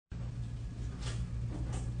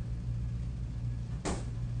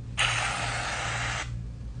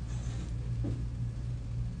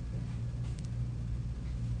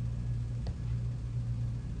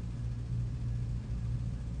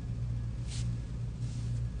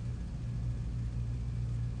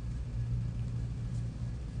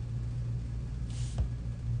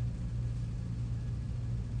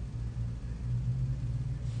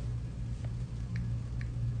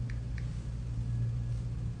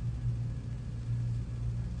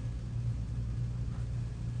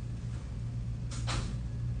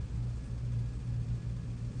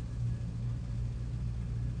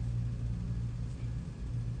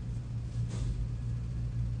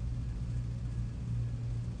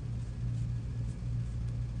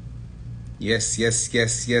Yes, yes,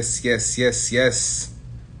 yes, yes, yes, yes, yes.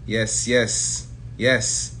 Yes, yes,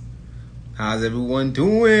 yes. How's everyone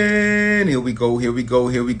doing? Here we go, here we go,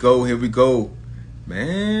 here we go, here we go.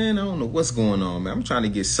 Man, I don't know what's going on, man. I'm trying to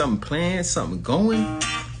get something planned, something going.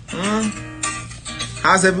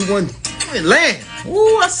 How's everyone doing? Land.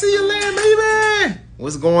 Ooh, I see you, Land, baby.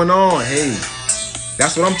 What's going on? Hey,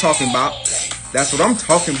 that's what I'm talking about. That's what I'm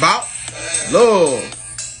talking about.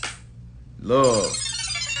 Love. Love.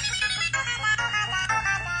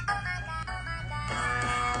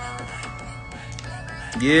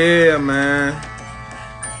 Yeah, man.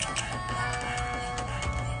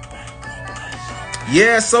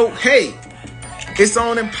 Yeah, so, hey, it's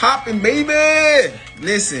on and popping, baby.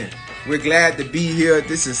 Listen, we're glad to be here.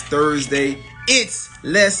 This is Thursday. It's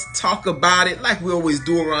Let's Talk About It, like we always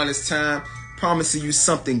do around this time. Promising you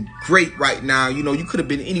something great right now. You know, you could have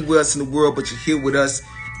been anywhere else in the world, but you're here with us,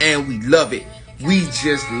 and we love it. We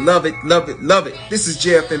just love it, love it, love it. This is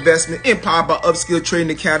JF Investment, empowered by Upskill Trading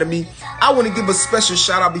Academy. I want to give a special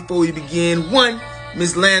shout out before we begin. One,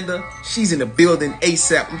 Miss Landa, she's in the building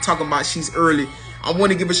ASAP. I'm talking about she's early. I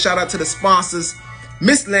want to give a shout out to the sponsors.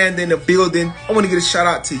 Miss Landa in the building. I want to give a shout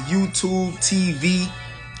out to YouTube TV.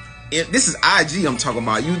 This is IG I'm talking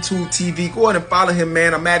about, YouTube TV. Go ahead and follow him,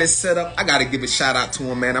 man. I'm at his setup. I got to give a shout out to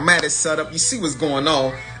him, man. I'm at his setup. You see what's going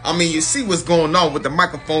on. I mean, you see what's going on with the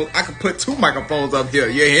microphones. I could put 2 microphones up here.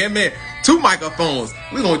 You hear me? 2 microphones.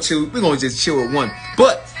 We're going to chill. We're going to just chill with one.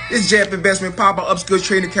 But it's JF Investment, powered by Upskill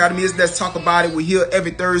Trading Academy. Let's talk about it. We're here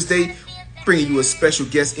every Thursday, bringing you a special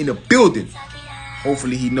guest in the building.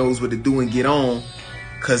 Hopefully he knows what to do and get on,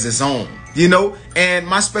 because it's on. You know? And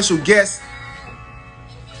my special guest,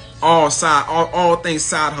 all things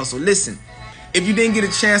side hustle. Listen, if you didn't get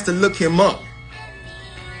a chance to look him up,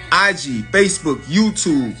 IG, Facebook,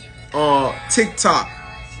 YouTube, TikTok,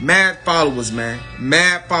 mad followers, man,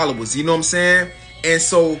 mad followers. You know what I'm saying? And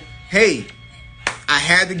so, hey, I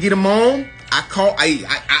had to get him on. I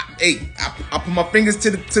put my fingers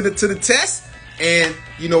to the test, and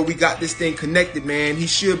you know we got this thing connected, man. He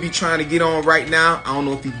should be trying to get on right now. I don't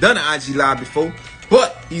know if he's done an IG live before,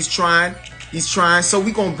 but he's trying. He's trying, so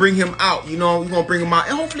we're going to bring him out, you know, we're going to bring him out,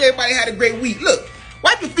 and hopefully everybody had a great week. Look,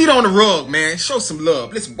 wipe your feet on the rug, man, show some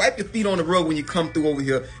love. Listen, wipe your feet on the rug when you come through over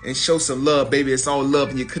here and show some love, baby. It's all love,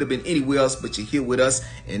 and you could have been anywhere else, but you're here with us,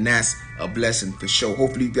 and that's a blessing for sure.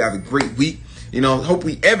 Hopefully you have a great week, you know,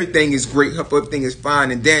 hopefully everything is great, hopefully everything is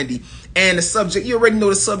fine and dandy. And the subject, you already know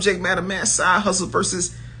the subject matter, man, side hustle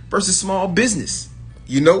versus small business,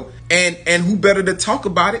 you know, and who better to talk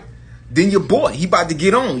about it then your boy. He about to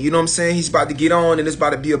get on. You know what I'm saying? He's about to get on, and it's about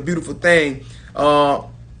to be a beautiful thing.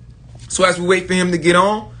 So as we wait for him to get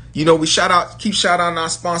on, you know, we keep shout out our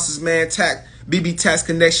sponsors, man. BB Tax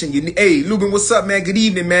Connection. Hey, Lubin, what's up, man? Good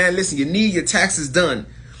evening, man. Listen, you need your taxes done.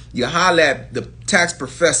 You holler at the tax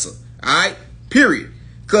professor. All right? Period.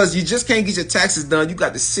 Because you just can't get your taxes done. You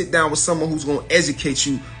got to sit down with someone who's going to educate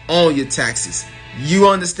you on your taxes. You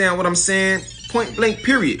understand what I'm saying? Point blank,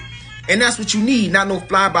 period. And that's what you need, not no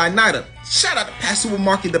fly-by-nighter. Shout out to Pat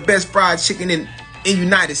Supermarket, the best fried chicken in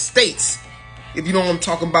United States. If you know what I'm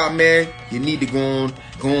talking about, man, you need to go on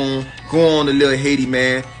to Little Haiti,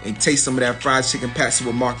 man, and taste some of that fried chicken, Pat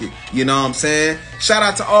Supermarket. You know what I'm saying? Shout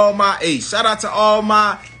out to all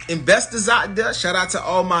my investors out there. Shout out to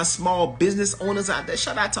all my small business owners out there.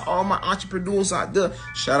 Shout out to all my entrepreneurs out there.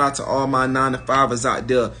 Shout out to all my 9-to-5ers out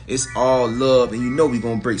there. It's all love, and you know we're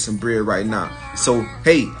going to break some bread right now. So,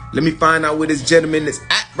 hey, let me find out where this gentleman is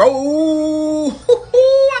at, bro.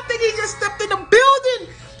 I think he just stepped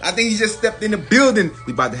in the building.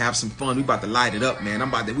 We about to have some fun. We about to light it up, man. We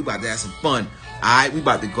about to have some fun. All right, we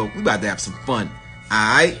about to go. We about to have some fun.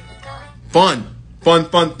 All right, fun.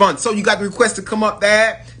 So you got the request to come up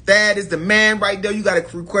there. That is the man right there. You got a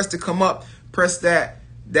request to come up. Press that.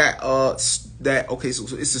 Okay,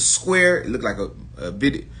 so it's a square. It looked like a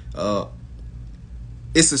video.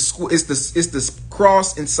 It's the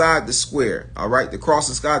cross inside the square. All right, the cross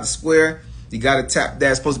inside the square. You got to tap that.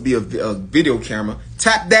 It's supposed to be a video camera.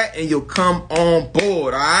 Tap that and you'll come on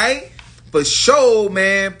board. All right, for sure,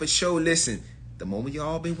 man. For sure. Listen, the moment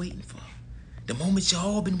y'all been waiting for. The moment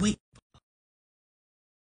y'all been waiting.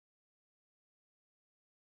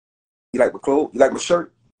 You like my clothes? You like my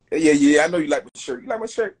shirt? Yeah, I know you like my shirt. You like my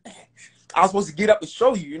shirt? I was supposed to get up and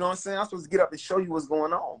show you, you know what I'm saying? I was supposed to get up and show you what's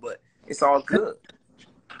going on, but it's all good.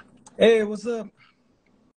 Hey, what's up?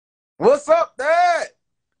 What's up, Dad?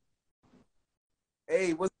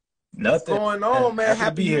 Hey, what's going on, man?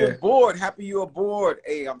 Happy you're aboard. Happy you're aboard.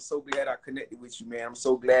 Hey, I'm so glad I connected with you, man. I'm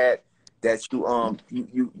so glad that you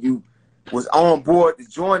was on board to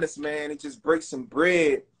join us, man, and just break some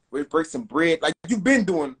bread. Like you've been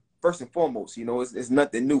doing first and foremost. You know, it's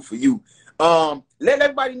nothing new for you. Let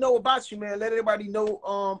everybody know about you, man. Let everybody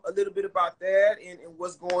know a little bit about that and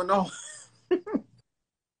what's going on.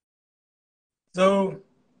 So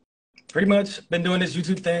pretty much been doing this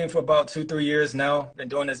YouTube thing for about 2-3 years now. Been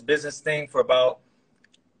doing this business thing for about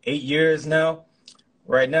 8 years now.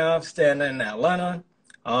 Right now, I'm staying in Atlanta.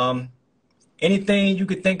 Anything you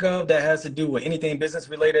could think of that has to do with anything business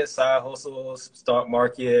related, side hustles, stock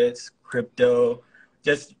markets, crypto,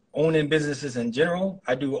 just owning businesses in general.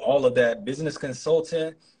 I do all of that. Business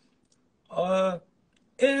consulting.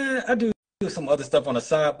 And I do some other stuff on the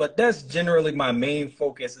side, but that's generally my main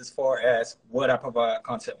focus as far as what I provide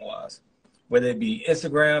content-wise. Whether it be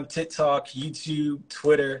Instagram, TikTok, YouTube,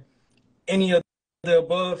 Twitter, any of the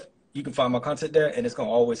above, you can find my content there, and it's going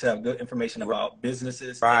to always have good information about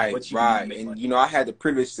businesses and what you need to make And money. you know, I had the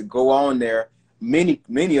privilege to go on there, many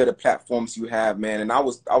of the platforms you have, man, and I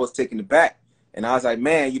was taken aback, and I was like,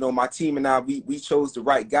 man, you know, my team and I, we chose the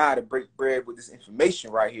right guy to break bread with this information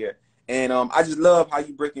right here. And I just love how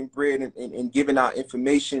you breaking bread and giving out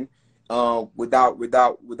information without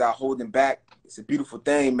holding back. It's a beautiful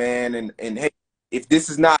thing, man. And hey, if this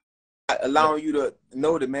is not allowing you to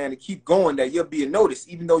know that, man, to keep going, that you're being noticed,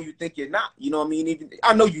 even though you think you're not. You know what I mean? Even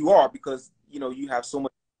I know you are, because you know you have so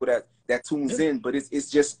much people that tunes in. But it's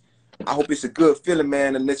just, I hope it's a good feeling,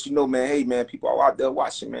 man, and let you know, man. Hey, man, people are out there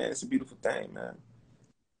watching, man. It's a beautiful thing, man.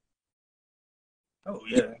 Oh,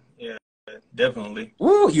 yeah. Definitely.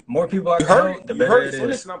 Woo, More people I you can heard help, it. the You better heard it it. So is.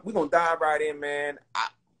 listen, we're gonna dive right in, man.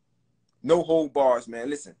 No hold bars, man.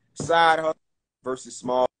 Listen, side hustle versus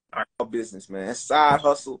small business, man. Side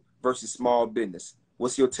hustle versus small business.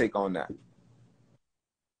 What's your take on that?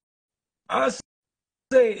 I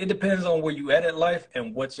say it depends on where you at in life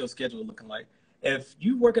and what's your schedule looking like. If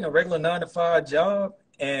you work in a regular 9-to-5 job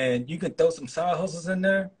and you can throw some side hustles in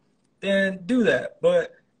there, then do that.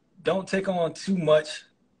 But don't take on too much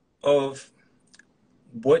of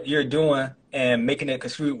what you're doing and making it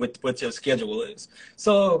construe with what your schedule is.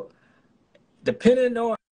 So depending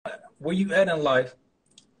on where you at in life,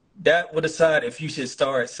 that will decide if you should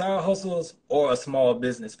start side hustles or a small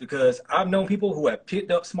business. Because I've known people who have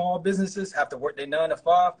picked up small businesses after work their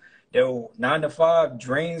 9-to-5. Their 9-to-5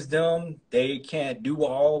 drains them. They can't do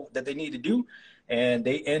all that they need to do. And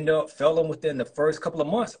they end up failing within the first couple of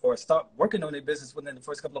months, or stop working on their business within the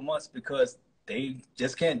first couple of months because they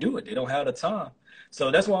just can't do it. They don't have the time.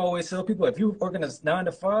 So that's why I always tell people, if you're working a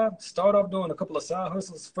 9-to-5, start off doing a couple of side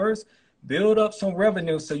hustles first, build up some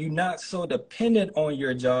revenue so you're not so dependent on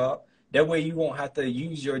your job. That way you won't have to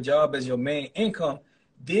use your job as your main income.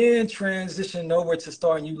 Then transition over to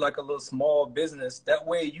starting you like a little small business. That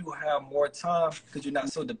way you have more time because you're not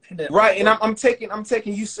so dependent Right, on and work. I'm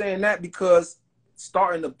taking you saying that because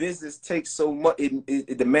starting a business takes so much.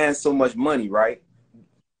 It demands so much money, right?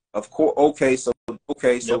 Of course. Okay, so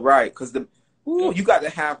Yep. right, because Yep. you got to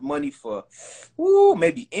have money for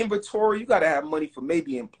maybe inventory. You got to have money for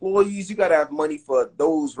maybe employees. You got to have money for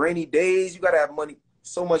those rainy days. You got to have money,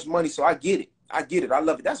 so much money. So I get it. I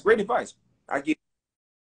love it. That's great advice. I get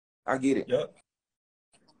it. Yep.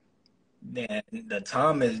 And the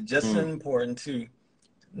time is just as Mm. important too.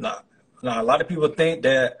 Now, a lot of people think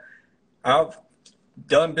that I've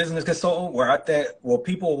done business consulting where I think, well,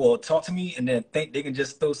 people will talk to me and then think they can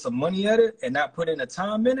just throw some money at it and not put in the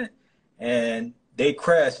time in it. And they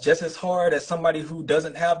crash just as hard as somebody who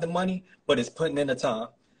doesn't have the money, but is putting in the time.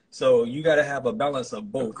 So you got to have a balance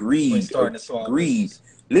of both when Agreed. starting a small Agreed.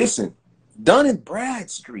 business. Listen, Dun and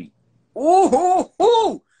Bradstreet.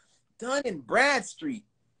 Ooh. Dun and Bradstreet.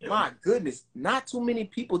 Yep. My goodness, not too many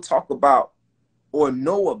people talk about or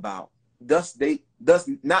know about. Thus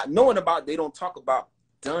not knowing about, they don't talk about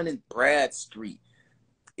Dun and Bradstreet.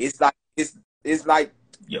 It's like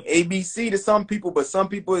Yep. ABC to some people, but some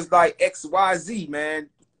people it's like XYZ, man.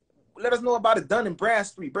 Let us know about it, Dun and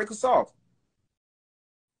Bradstreet. Break us off.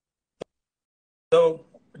 So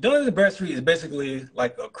Dun & Bradstreet is basically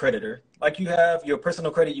like a creditor. Like you have your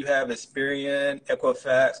personal credit, you have Experian,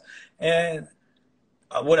 Equifax, and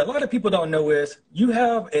what a lot of people don't know is you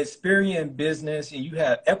have Experian business and you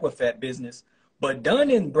have Equifax business, but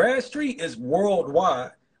Dun & Bradstreet is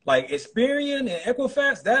worldwide. Like Experian and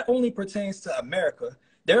Equifax, that only pertains to America.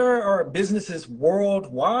 There are businesses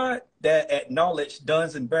worldwide that acknowledge Dun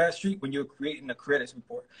 & Bradstreet when you're creating a credit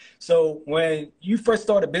report. So when you first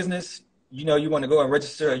start a business, you know, you want to go and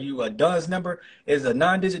register a DUNS number. Is a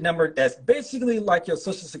 9-digit number that's basically like your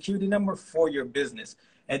social security number for your business.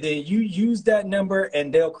 And then you use that number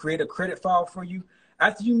and they'll create a credit file for you.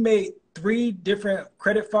 After you made 3 different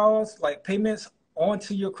credit files, like payments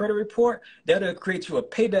onto your credit report, that'll create you a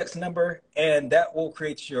Paydex number, and that will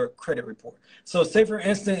create your credit report. So say for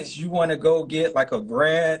instance, you want to go get like a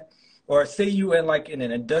grant, or say you in like in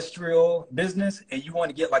an industrial business and you want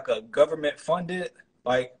to get like a government funded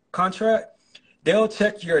like contract, they'll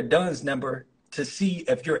check your DUNS number to see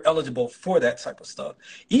if you're eligible for that type of stuff.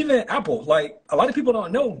 Even Apple, like a lot of people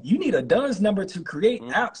don't know, you need a DUNS number to create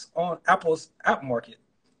apps on Apple's app market.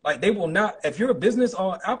 Like they will not, if you're a business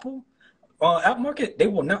on Apple, app market, they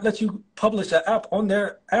will not let you publish an app on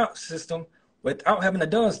their app system without having a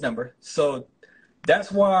DUNS number. So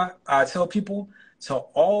that's why I tell people to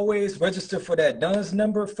always register for that DUNS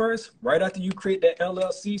number first, right after you create that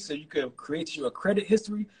LLC, so you can create your credit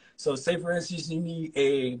history. So say for instance, you need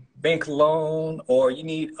a bank loan or you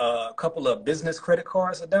need a couple of business credit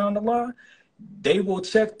cards down the line, they will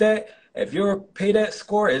check that. If your Paydex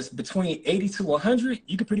score is between 80 to 100,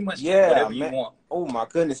 you can pretty much get whatever you want. Oh my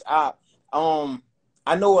goodness.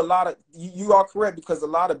 I know a lot of, you are correct, because a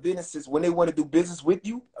lot of businesses, when they want to do business with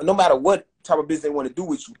you, no matter what type of business they want to do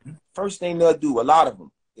with you, first thing they'll do, a lot of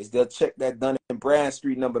them, is they'll check that Dun &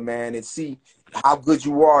 Bradstreet number, man, and see how good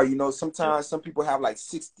you are. You know, sometimes some people have like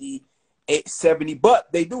 60, 70,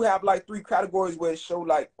 but they do have like 3 categories where it show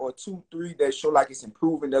like, or 2, 3 that show like it's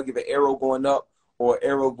improving. They'll give an arrow going up or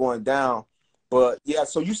arrow going down. But yeah,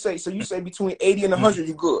 so you say between 80 and 100,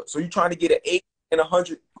 you're good. So you're trying to get an 80 and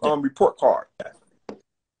 100 report card.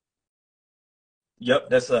 Yep,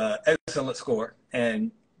 that's an excellent score.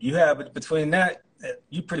 And you have between that,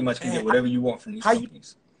 you pretty much can get whatever you want from these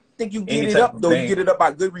companies. Think you get it up though? You get it up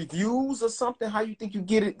by good reviews or something? How you think you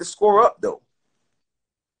get it the score up though?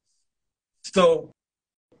 So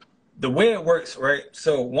the way it works, right?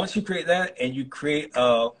 So once you create that and you create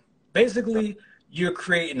basically you're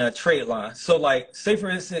creating a trade line. So like say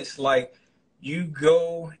for instance, like you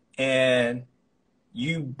go and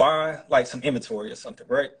you buy like some inventory or something,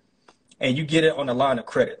 right? And you get it on a line of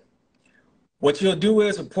credit. What you'll do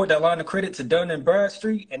is report that line of credit to Dun &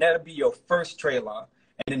 Bradstreet, and that'll be your first trade line.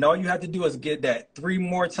 And then all you have to do is get that 3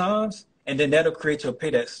 more times, and then that'll create your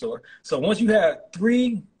Paydex score. So once you have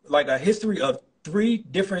 3, like a history of 3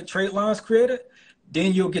 different trade lines created,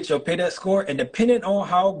 then you'll get your Paydex score. And depending on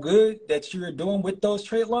how good that you're doing with those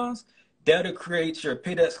trade lines, that'll create your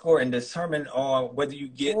Paydex score and determine on whether you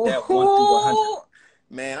get that 1 through 100.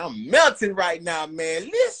 Man, I'm melting right now, man.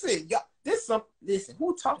 Listen, y'all. Listen,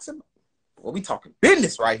 who talks about? Well, we talking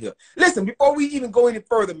business right here. Listen, before we even go any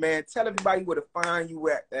further, man, tell everybody where to find you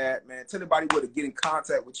at that, man. Tell everybody where to get in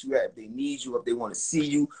contact with you at if they need you, if they want to see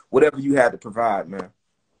you, whatever you have to provide, man.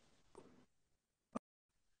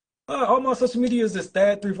 All my social media is just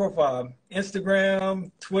Thad345.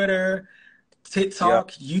 Instagram, Twitter,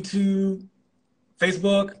 TikTok, YouTube,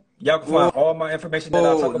 Facebook. Y'all can find all my information that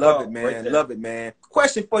I talk about. Love it, man. Right, love it, man.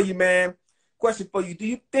 Question for you, man. Question for you. Do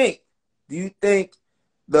you think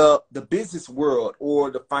the business world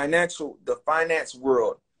or the finance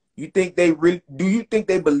world, do you think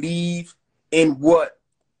they believe in what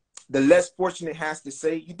the less fortunate has to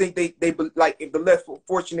say? You think they like, if the less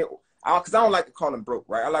fortunate, because I don't like to call them broke,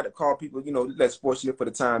 right? I like to call people, you know, less fortunate for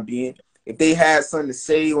the time being, if they had something to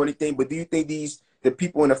say or anything. But do you think the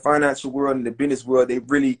people in the financial world and the business world, they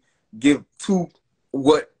really give to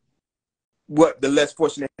what the less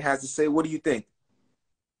fortunate has to say? What do you think?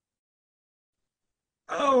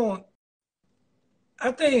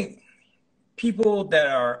 I think people that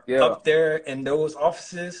are up there in those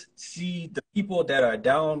offices see the people that are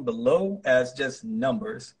down below as just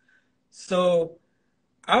numbers. So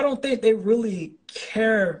I don't think they really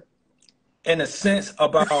care in a sense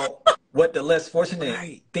about what the less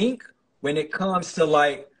fortunate think when it comes to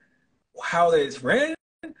like how it's ran.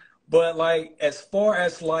 But like as far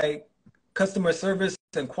as like customer service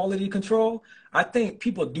and quality control, I think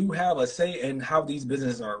people do have a say in how these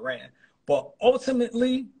businesses are ran. But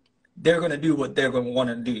ultimately, they're going to do what they're going to want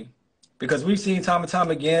to do. Because we've seen time and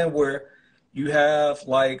time again where you have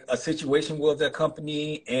like a situation with a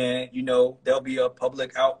company and, you know, there'll be a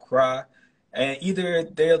public outcry and either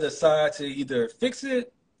they'll decide to either fix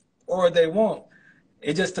it or they won't.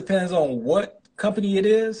 It just depends on what company it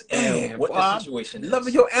is and what the situation is. Love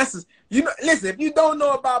your answers. You know, listen, if you don't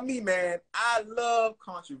know about me, man, I love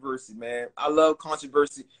controversy, man. I love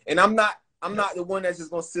controversy. And I'm not the one that's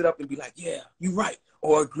just gonna sit up and be like, yeah, you're right,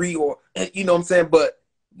 or agree, or you know what I'm saying? But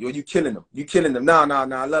you killing them. You killing them. No,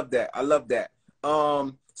 I love that. I love that.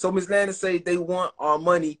 So Ms. Landon say they want our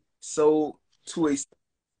money, so to a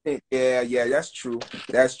extent. Yeah, that's true.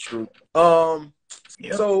 That's true.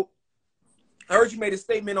 So I heard you made a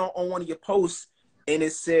statement on one of your posts, and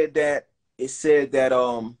it said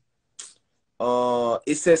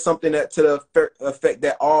something that to the effect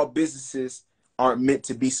that all businesses aren't meant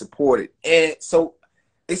to be supported. And so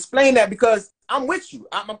explain that, because I'm with you.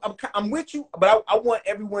 I'm with you, but I want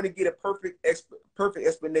everyone to get a perfect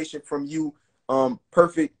explanation from you.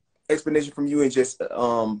 Perfect explanation from you, and just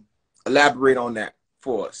elaborate on that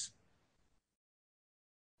for us.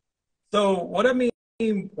 So what I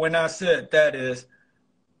mean when I said that is,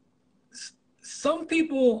 some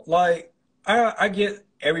people, like, I get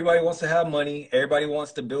everybody wants to have money, everybody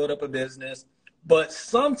wants to build up a business, but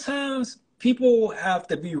sometimes people have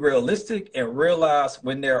to be realistic and realize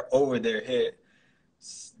when they're over their head.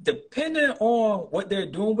 Depending on what they're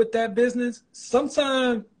doing with that business,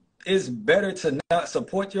 sometimes it's better to not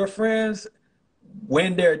support your friends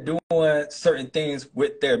when they're doing certain things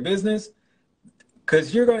with their business,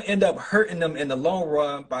 because you're going to end up hurting them in the long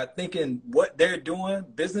run by thinking what they're doing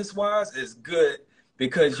business-wise is good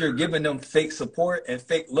because you're giving them fake support and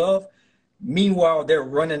fake love. Meanwhile, they're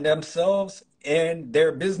running themselves and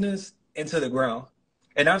their business into the ground.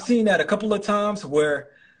 And I've seen that a couple of times where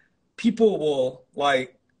people will,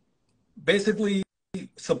 like, basically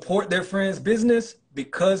support their friend's business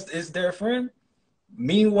because it's their friend.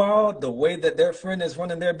 Meanwhile, the way that their friend is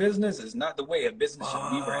running their business is not the way a business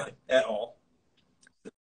should be ran at all.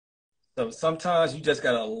 So sometimes you just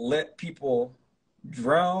gotta let people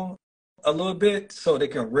drown a little bit so they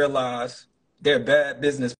can realize their bad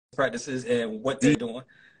business practices and what they're doing.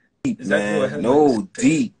 Man, no,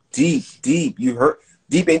 deep. You heard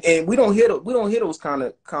deep, and we don't hear those kind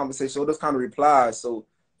of conversations or those kind of replies. So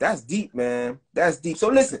that's deep, man. That's deep. So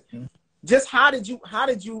listen, just how did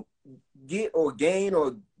you get or gain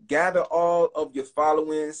or gather all of your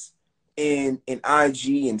followings in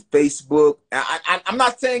IG and Facebook? I'm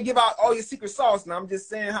not saying give out all your secret sauce. Now I'm just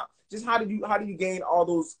saying how do you gain all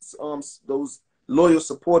those loyal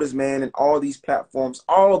supporters, man, and all these platforms,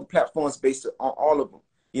 all the platforms based on all of them.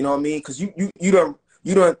 You know what I mean? Because you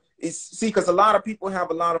don't see, because a lot of people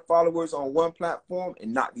have a lot of followers on one platform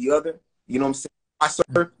and not the other. You know what I'm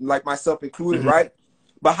saying? Like myself included, right?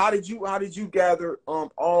 But how did you gather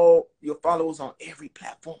all your followers on every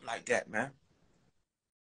platform like that, man?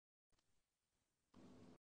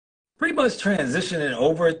 Pretty much transitioning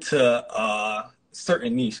over to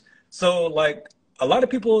certain niche. So, like, a lot of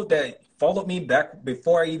people that followed me back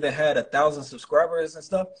before I even had 1,000 subscribers and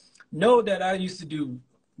stuff know that I used to do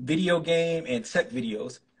video game and tech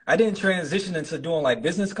videos. I didn't transition into doing like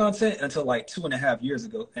business content until like 2.5 years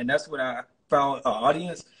ago, and that's when I found an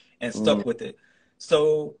audience and stuck with it.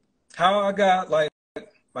 So how I got like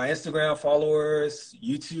my Instagram followers,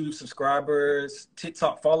 YouTube subscribers,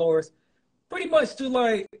 TikTok followers, pretty much to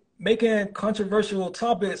like making controversial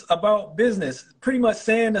topics about business, pretty much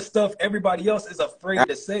saying the stuff everybody else is afraid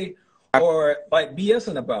to say or like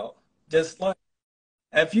BSing about. Just like,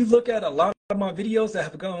 if you look at a lot of my videos that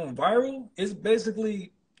have gone viral, it's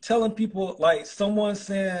basically telling people, like, someone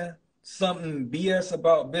saying something BS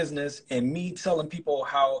about business and me telling people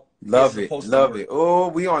how love it. Oh,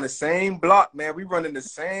 we on the same block, man. We running the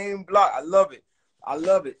same block. I love it.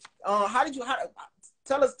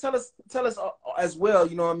 Tell us as well,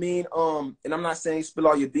 you know what I mean? And I'm not saying spill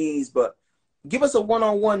all your beans, but give us a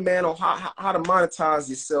one-on-one, man, on how to monetize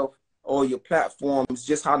yourself or your platforms,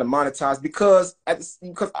 just how to monetize, because I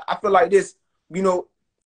feel like this, you know,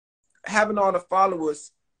 having all the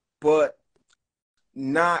followers, but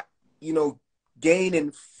not, you know,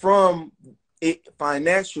 gaining from it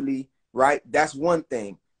financially, right? That's one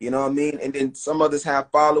thing, you know what I mean? And then some others have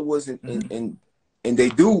followers and they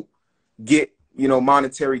do get, you know,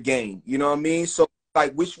 monetary gain, you know what I mean? So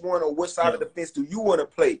like, which one or which side of the fence do you want to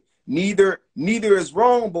play? Neither is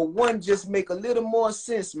wrong, but one just make a little more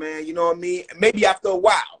sense, man. You know what I mean? Maybe after a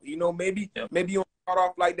while, you know, maybe you don't start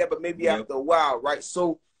off like that, but maybe after a while, right?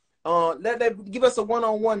 So give us a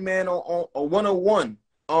one-on-one, man, on a 101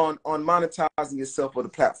 on monetizing yourself for the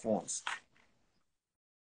platforms.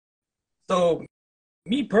 So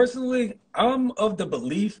me personally, I'm of the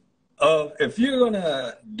belief of, if you're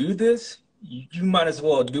gonna do this, you might as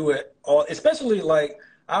well do it all, especially like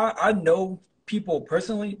I know people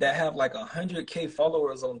personally that have like 100K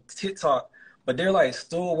followers on TikTok, but they're like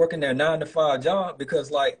still working their 9-to-5 job because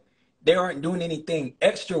like they aren't doing anything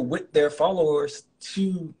extra with their followers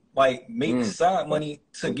to like make side money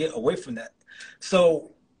to get away from that.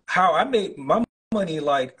 So how I make my money,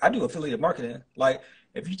 like, I do affiliate marketing. Like,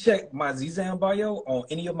 if you check my Zizan bio on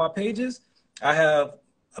any of my pages, I have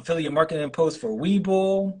affiliate marketing posts for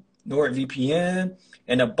Webull, NordVPN,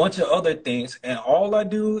 and a bunch of other things. And all I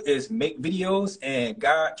do is make videos and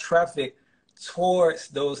guide traffic towards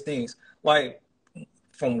those things. Like,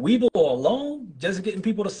 from Webull alone, just getting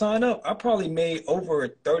people to sign up, I probably made over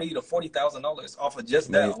 $30,000 to $40,000 off of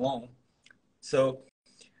just that alone. So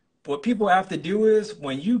what people have to do is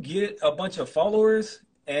when you get a bunch of followers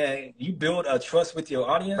and you build a trust with your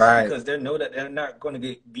audience Right. because they know that they're not going to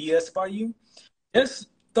get BS by you, just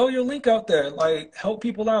throw your link out there. Like, help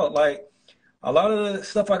people out. Like, a lot of the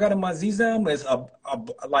stuff I got in my ZZAM is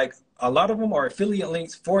like a lot of them are affiliate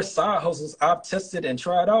links for side hustles I've tested and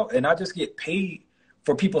tried out, and I just get paid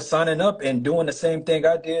for people signing up and doing the same thing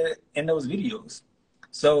I did in those videos.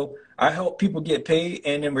 So I help people get paid,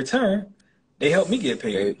 and in return, they help me get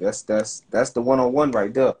Hey, paid. that's the one-on-one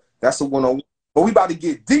right there. That's the one-on-one. But we about to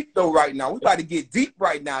get deep though right now. We about to get deep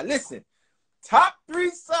right now. Listen, top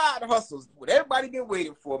 3 side hustles. What everybody been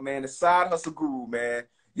waiting for, man. The side hustle guru, man.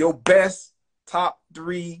 Your best top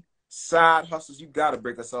 3 side hustles. You gotta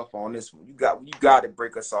break us off on this one. You got to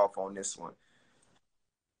break us off on this one.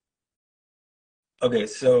 Okay,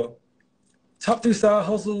 so top 3 side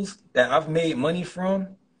hustles that I've made money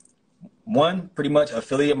from. One, pretty much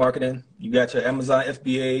affiliate marketing. You got your Amazon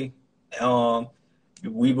FBA, your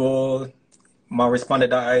Webull, my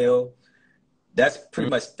Responded.io. That's pretty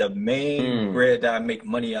much the main Mm. bread that I make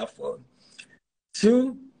money off of.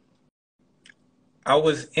 2, I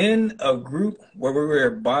was in a group where we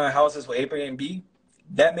were buying houses with Airbnb.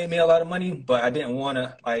 That made me a lot of money, but I didn't want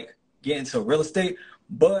to like get into real estate.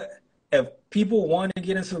 But if people want to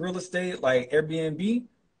get into real estate like Airbnb,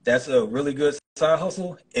 that's a really good side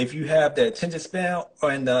hustle if you have the attention span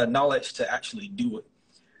and the knowledge to actually do it.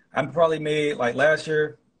 I probably made like last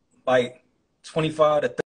year like 25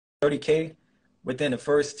 to 30K within the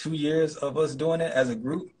first 2 years of us doing it as a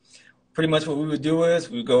group. Pretty much what we would do is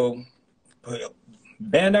we go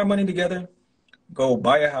band our money together, go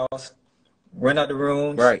buy a house, rent out the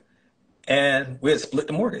rooms, Right. and we'd split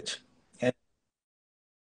the mortgage. And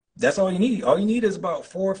that's all you need. All you need is about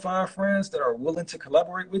 4 or 5 friends that are willing to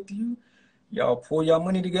collaborate with you. Y'all pull y'all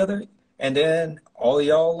money together, and then all of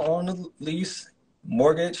y'all on the lease,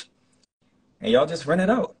 mortgage, and y'all just rent it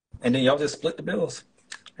out. And then y'all just split the bills.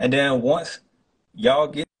 And then once y'all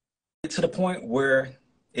get to the point where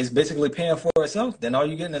it's basically paying for itself, then all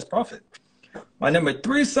you're getting is profit. My number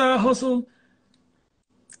 3 side hustle,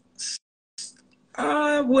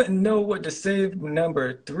 I wouldn't know what to say for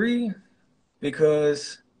number 3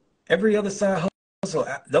 because every other side hustle,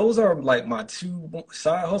 those are like my 2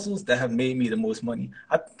 side hustles that have made me the most money.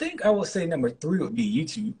 I think I would say number 3 would be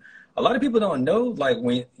YouTube. A lot of people don't know, like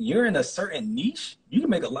when you're in a certain niche, you can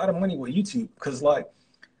make a lot of money with YouTube because like,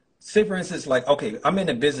 say for instance, like, okay, I'm in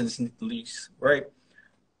a business niche, right?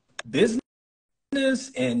 Business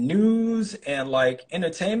and news and like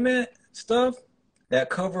entertainment stuff that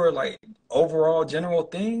cover like overall general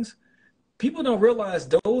things, people don't realize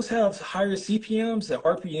those have higher CPMs and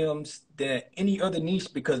RPMs than any other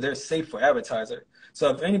niche because they're safe for advertiser. So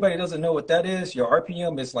if anybody doesn't know what that is, your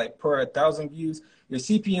RPM is like per 1,000 views, your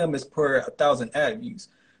CPM is per 1,000 ad views.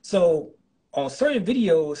 So on certain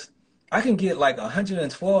videos, I can get like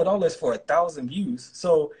 $112 for 1,000 views.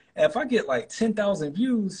 So if I get like 10,000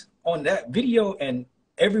 views on that video and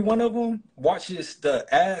every one of them watches the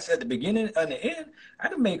ads at the beginning and the end, I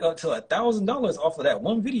can make up to $1,000 off of that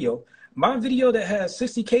one video. My video that has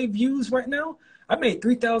 60K views right now, I made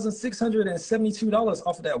 $3,672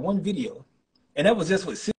 off of that one video. And that was just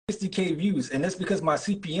with 60K views. And that's because my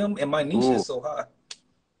CPM and my niche Ooh. is so high.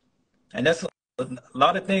 And that's a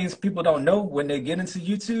lot of things people don't know when they get into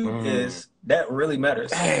YouTube is that really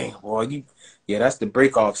matters. Dang, boy, yeah, that's the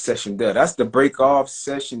break off session there. That's the break off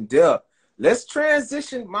session there. Let's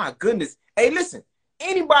transition. My goodness. Hey, listen,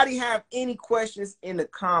 anybody have any questions in the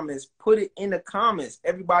comments? Put it in the comments.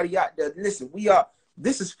 Everybody out there, listen,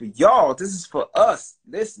 this is for y'all. This is for us.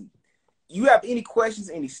 Listen, you have any questions,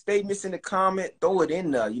 any statements in the comment, throw it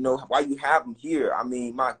in there, you know, while you have them here. I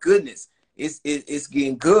mean, my goodness, it's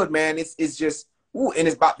getting good, man. It's just, ooh, and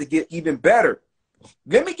it's about to get even better.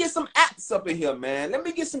 Let me get some apps up in here, man. Let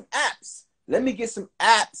me get some apps. Let me get some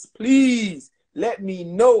apps, please. Let me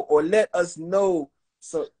know or let us know.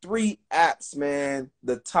 So 3 apps, man.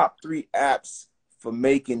 The top 3 apps for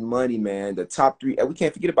making money, man. The top 3. We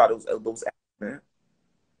can't forget about those apps, man.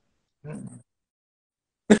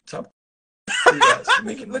 Top 3 apps for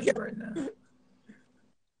making money right now.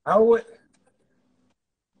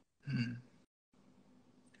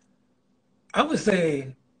 I would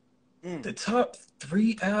say the top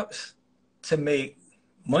 3 apps to make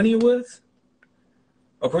money with.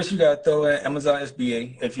 Of course, you got to throw in Amazon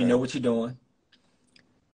FBA if you know what you're doing.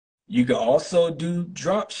 You can also do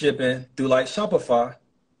drop shipping through like Shopify.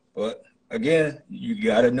 But again, you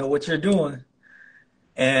got to know what you're doing.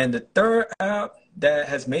 And the 3rd app that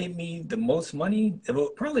has made me the most money, it will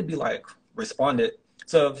probably be like Responded.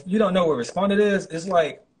 So if you don't know what Responded is, it's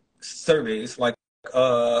like surveys, like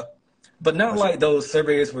But not like those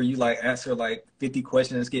surveys where you like answer like 50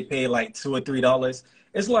 questions, get paid like $2 or $3.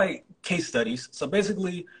 It's like case studies. So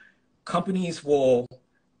basically, companies will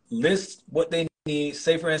list what they need.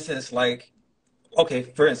 Say, for instance, like, okay,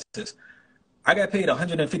 for instance, I got paid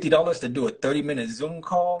 $150 to do a 30-minute Zoom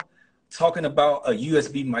call talking about a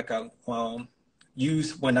USB mic I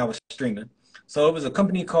used when I was streaming. So it was a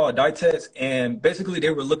company called Dytex, and basically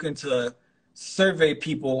they were looking to survey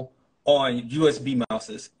people on USB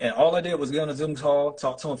mouses. And all I did was get on a Zoom call,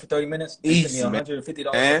 talk to them for 30 minutes. They sent me Easy, $150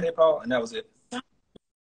 on man. PayPal, and that was it.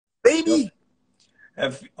 Baby.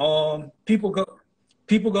 Yep. If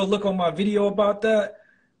people go look on my video about that,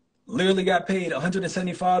 literally got paid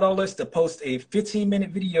 $175 to post a 15-minute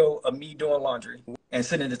video of me doing laundry and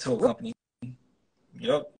sending it to a company.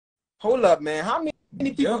 Yep. Hold up, man. How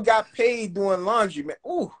many people got paid doing laundry, man?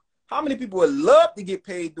 Ooh, how many people would love to get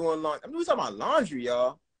paid doing laundry? I mean, we're talking about laundry,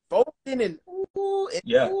 y'all. Folding and ooh,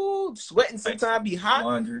 sweating sometimes, be hot.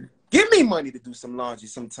 Laundry. Give me money to do some laundry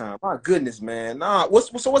sometime. My goodness, man. Nah, what's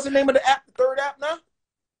the name of the app? The third app now?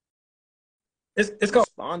 It's called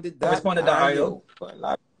Responded.io.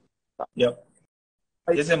 Yep.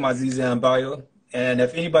 It's in my ZZan bio. And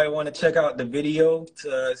if anybody want to check out the video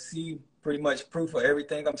to see pretty much proof of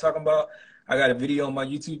everything I'm talking about, I got a video on my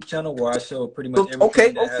YouTube channel where I show pretty much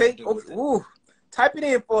everything that has to do with it. Ooh. Type it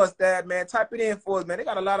in for us, Dad, man. Type it in for us, man. They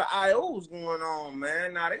got a lot of IOs going on,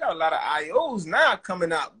 man. Now they got a lot of IOs now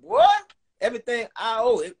coming out. What? Everything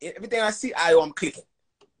IO. Everything I see IO, I'm clicking.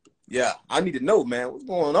 Yeah, I need to know, man. What's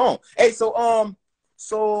going on? Hey,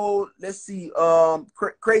 so let's see.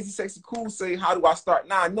 Crazy Sexy Cool say, how do I start?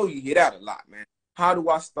 Now I know you hear that a lot, man. How do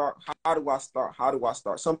I start? How do I start? How do I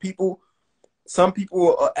start? Some people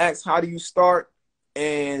will ask, how do you start?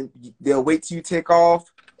 And they'll wait till you take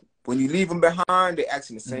off. When you leave them behind, they're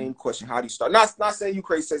asking the same question. How do you start? Not saying you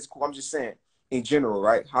Crazy Sexy Cool. I'm just saying in general,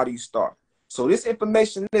 right? How do you start? So this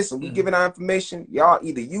information, listen, we giving our information. Y'all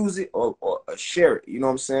either use it or share it. You know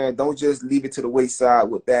what I'm saying? Don't just leave it to the wayside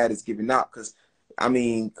what Dad is giving out. Because, I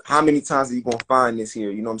mean, how many times are you going to find this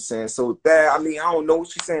here? You know what I'm saying? So, Dad, I mean, I don't know what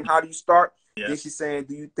she's saying. How do you start? Yeah. Then she's saying,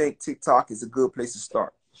 do you think TikTok is a good place to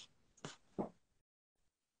start?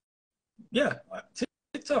 Yeah,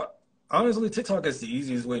 TikTok. Honestly, TikTok is the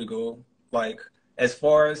easiest way to go. Like, as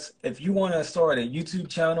far as if you want to start a YouTube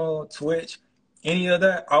channel, Twitch, any of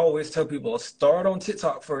that, I always tell people start on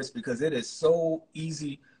TikTok first because it is so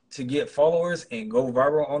easy to get followers and go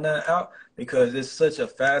viral on that app because it's such a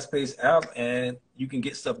fast-paced app and you can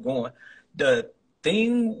get stuff going. The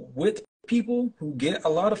thing with people who get a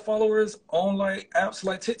lot of followers on like apps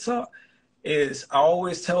like TikTok is I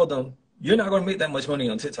always tell them, you're not going to make that much money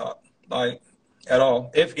on TikTok, like at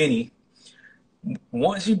all, if any.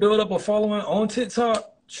 Once you build up a following on TikTok,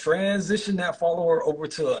 transition that follower over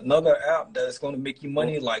to another app that's going to make you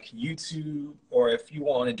money like YouTube, or if you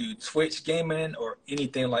want to do Twitch gaming or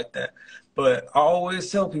anything like that. But I always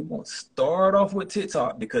tell people, start off with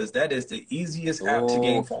TikTok because that is the easiest app to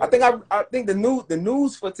gain followers. I think the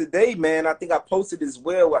news for today, man, I think I posted as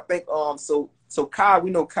well. I think so Kai, we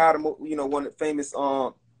know Kai, one of the famous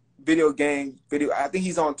video. I think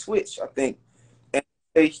he's on Twitch, I think. And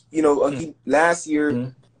he last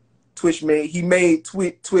year Twitch made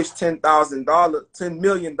Twitch $10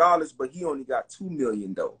 million, but he only got $2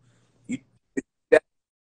 million though.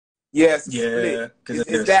 Yes, yeah. Split.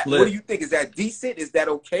 Is that split. What do you think? Is that decent? Is that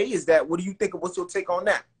okay? What do you think? What's your take on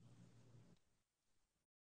that?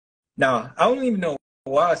 Now, I don't even know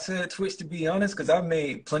why I said Twitch, to be honest, because I've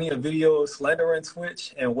made plenty of videos slandering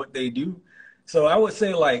Twitch and what they do. So I would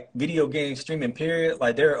say like video game streaming period.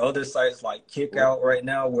 Like there are other sites like Kickout right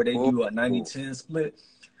now where they do a 90-10 split.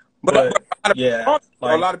 But yeah,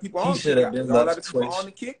 like, a lot of people on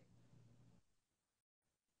the Kick.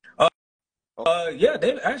 Yeah,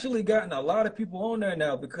 they've actually gotten a lot of people on there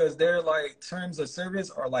now because their like terms of service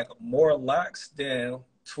are like more lax than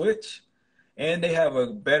Twitch, and they have a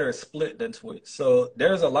better split than Twitch. So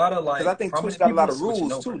there's a lot of like. Because I think Twitch got a lot of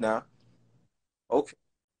rules too now. Okay.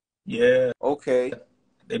 Yeah. Okay.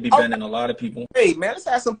 They be banning a lot of people. Hey man, let's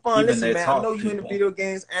have some fun. Listen, man, I know you into video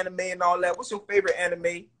games, anime, and all that. What's your favorite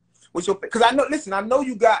anime? Because I know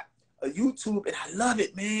you got a YouTube, and I love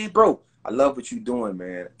it, man, bro. I love what you're doing,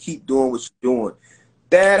 man. Keep doing what you're doing.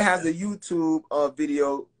 Dad has a YouTube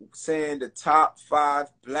video saying the top 5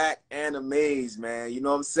 black animes, man. You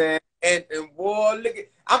know what I'm saying? And boy, look at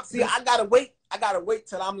I gotta wait. I gotta wait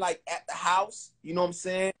till I'm like at the house. You know what I'm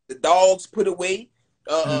saying? The dogs put away.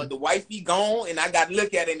 The wifey gone, and I got to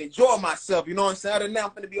look at it and enjoy myself. You know what I'm saying? Other than that, I'm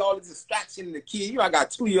going to be all this distraction in the kid. I got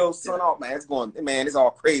 2-year-old son off, man. It's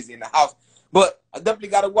all crazy in the house. But I definitely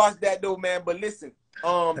got to watch that, though, man. But listen,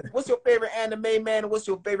 What's your favorite anime, man? And what's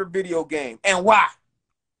your favorite video game, and why?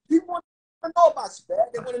 People want to know about you, man.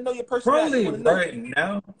 They want to know your personality. They Probably want to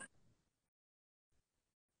know.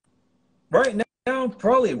 right now,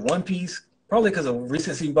 probably One Piece. Probably because of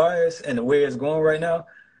recency bias and the way it's going right now.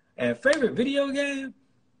 And favorite video game?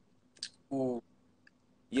 Ooh, I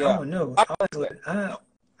yeah. don't know. Honestly,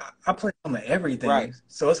 I play some of everything, Right.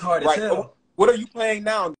 so it's hard to Right. tell. What are you playing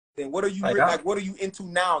now? Then what are you Like like? What are you into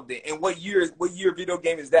now? Then, and what year video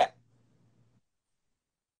game is that?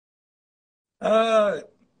 uh,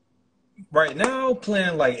 right now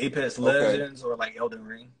playing like Apex Okay. Legends or like Elden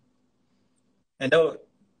Ring. And though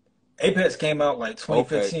Apex came out like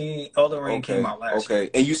Okay. 2015, Elden Ring came Okay. out last year.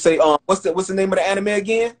 Okay. And you say what's the name of the anime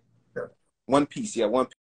again? Sure. One Piece. Yeah, One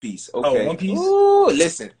Piece. Oh, One Okay. Piece. Ooh,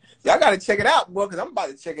 listen, y'all gotta check it out, boy, because I'm about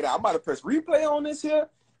to check it out. I'm about to press replay on this here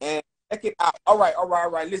and check it out. All right. All right.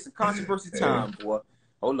 All right. Listen, controversy Yeah. time, boy.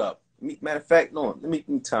 Hold up. Matter of fact, no. Let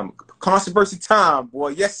me time. Controversy time, boy.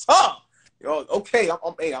 Yes, sir. Yo, okay.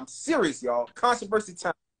 I'm serious, y'all. Controversy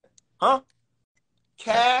time. Huh?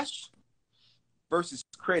 Cash versus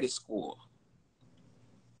credit score.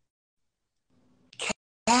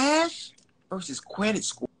 Cash versus credit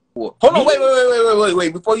score. Hold on, Me?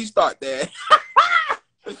 wait. Before you start that,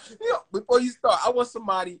 before you start, I want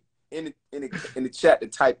somebody in the chat to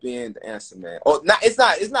type in the answer, man. Or not? It's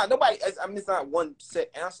not nobody. I mean, it's not one set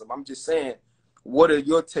answer. I'm just saying, what are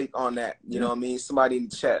your take on that? You know what I mean? Somebody in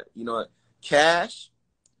the chat. You know, cash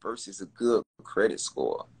versus a good credit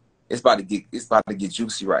score. It's about to get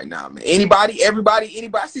juicy right now, man. Anybody, everybody,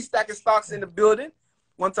 anybody. I see Stacking Stocks in the building.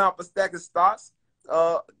 One time for Stacking Stocks.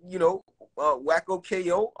 You know, Wacko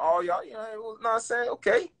KO, all y'all, you know what I'm saying?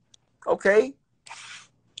 Okay.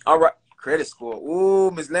 All right. Credit score. Ooh,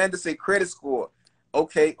 Miss Lander say credit score.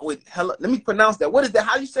 Okay, wait, hella, let me pronounce that. What is that?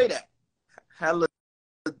 How you say that? Hella,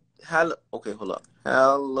 okay, hold up.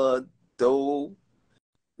 Hella do.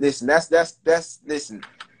 Listen, listen.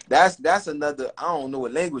 That's another, I don't know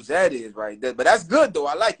what language that is right there, but that's good though.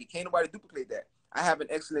 I like it. Can't nobody duplicate that. I have an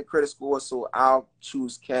excellent credit score, so I'll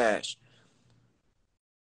choose cash.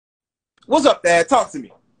 What's up, Dad? Talk to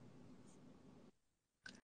me.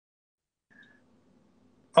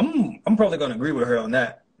 I'm probably gonna agree with her on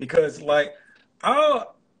that because like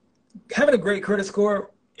I'll having a great credit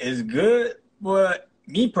score is good, but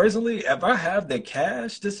me personally, if I have the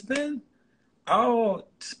cash to spend, I'll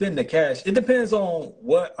spend the cash. It depends on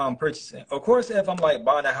what I'm purchasing. Of course, if I'm like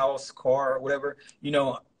buying a house, car, whatever,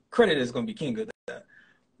 credit is gonna be king of that.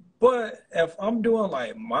 But if I'm doing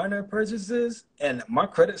like minor purchases and my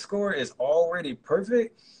credit score is already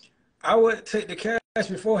perfect, I would take the cash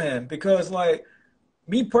beforehand because like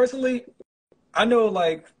me personally, I know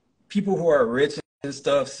like people who are rich and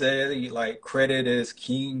stuff say like credit is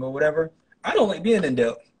king or whatever. I don't like being in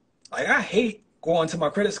debt. Like I hate going to my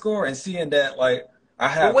credit score and seeing that like I But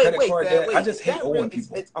have credit card Dad, debt. I wait. just Is hate that real? owing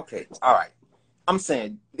people. It's okay. All right. I'm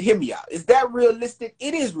saying, hear me out. Is that realistic?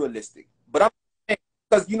 It is realistic. But I'm saying,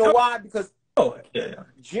 because you know why? Because Oh, yeah.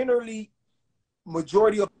 generally,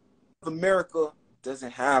 majority of America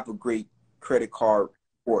doesn't have a great credit card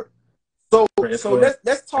report. Credit So score.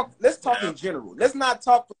 let's talk in general. Let's not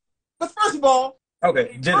talk. But first of all,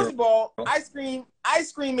 Okay, general. ice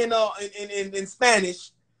cream in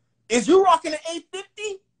Spanish. Is you rocking an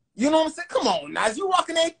 850? You know what I'm saying? Come on, now. Is you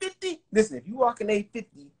rocking 850? Listen, if you rocking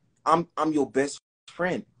 850, I'm your best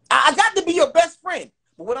friend. I got to be your best friend.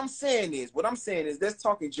 But what I'm saying is, let's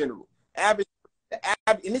talk in general. Average,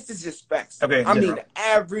 and this is just facts. Okay, I mean, general. the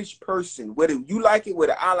average person, whether you like it,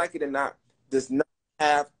 whether I like it or not, does not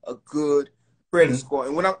have a good credit score.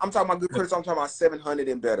 And when I'm talking about good credit score, I'm talking about 700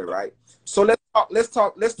 and better, right? So let's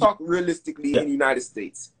talk realistically Yeah. in the United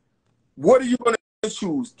States. What are you going to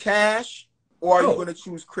choose, cash, or are you going to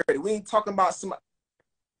choose credit? We ain't talking about some.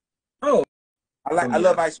 Oh, I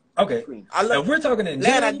love ice cream. Okay. I love. If we're talking in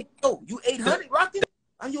Land, general, you 800 rocking?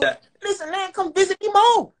 yeah. Listen, Land, come visit me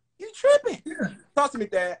more. You tripping? Yeah. Talk to me,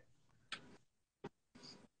 Dad.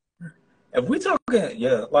 If we're talking,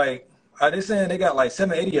 yeah, like are they saying they got like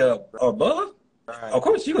 780 or above? Right. Of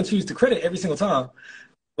course, you're gonna choose the credit every single time.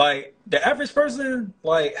 Like the average person,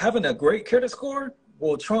 like having a great credit score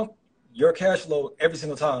will trump your cash flow every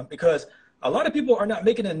single time because a lot of people are not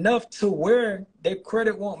making enough to where their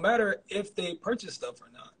credit won't matter if they purchase stuff or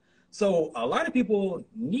not. So a lot of people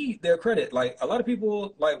need their credit. Like a lot of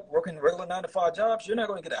people like working regular 9 to 5 jobs, you're not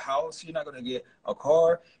going to get a house, you're not going to get a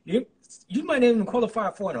car. You might not even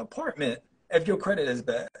qualify for an apartment if your credit is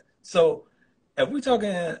bad. So if we're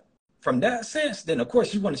talking from that sense, then of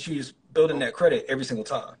course you want to choose building that credit every single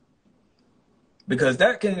time because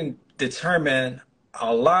that can determine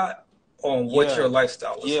a lot on what your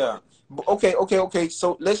lifestyle is. Yeah, Okay.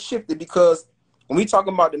 So let's shift it, because when we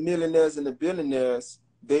talking about the millionaires and the billionaires,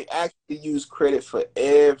 they actually use credit for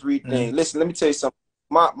Mm-hmm. everything. Listen, let me tell you something.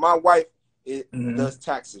 My wife Mm-hmm. does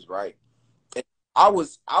taxes, right? And I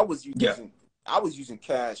was Yeah. using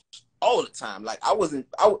cash all the time. Like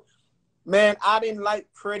man, I didn't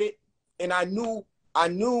like credit, and I knew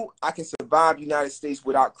I can survive the United States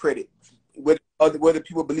without credit. Whether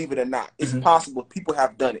people believe it or not, it's Mm-hmm. possible. People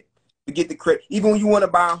have done it. To get the credit, even when you want to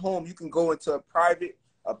buy a home, you can go into a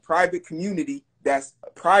private community that's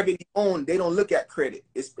privately owned. They don't look at credit.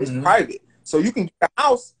 It's Mm-hmm. private, so you can get a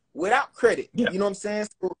house without credit. Yeah. You know what I'm saying?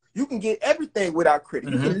 So you can get everything without credit.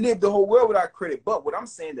 You Mm-hmm. can live the whole world without credit. But what I'm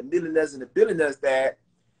saying, the millionaires and the billionaires, that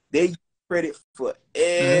they use credit for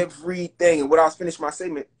Mm-hmm. everything. And when I was finished my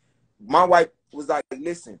statement, my wife was like,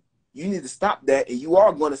 listen, you need to stop that, and you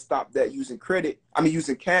are going to stop that using credit. I mean,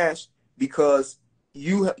 using cash, because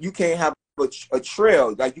you can't have a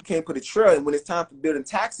trail. Like, you can't put a trail, and when it's time for building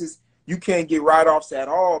taxes, you can't get write-offs at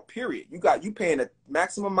all, period. You paying a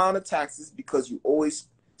maximum amount of taxes because you always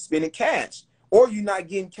spending cash, or you're not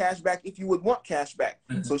getting cash back if you would want cash back.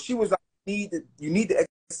 Mm-hmm. So she was like, you need to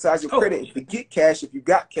exercise your credit Oh, and forget cash if you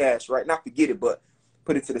got cash, right? Not forget it, but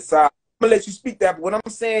put it to the side. I'm gonna let you speak that, but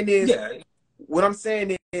yeah. what I'm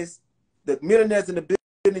saying is the millionaires and the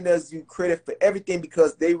billionaires use credit for everything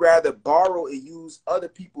because they rather borrow and use other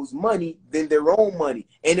people's money than their own money.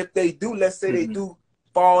 And if they do, let's say they Mm-hmm. do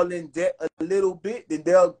fall in debt a little bit, then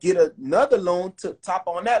they'll get another loan to top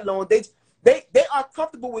on that loan. They are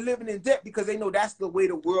comfortable with living in debt because they know that's the way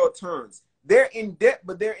the world turns. They're in debt,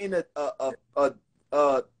 but they're in a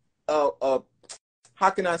how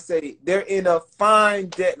can I say, they're in a fine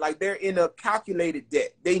debt, like they're in a calculated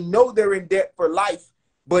debt. They know they're in debt for life,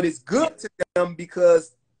 but it's good to them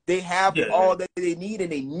because they have Yeah. all that they need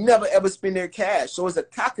and they never ever spend their cash. So it's a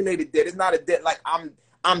calculated debt. It's not a debt like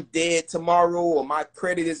I'm dead tomorrow or my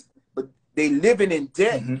credit is, but they living in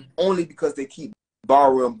debt Mm-hmm. only because they keep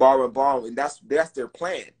borrowing, and that's their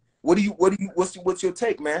plan. What's your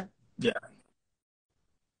take, man? Yeah.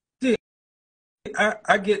 See,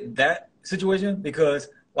 I get that situation because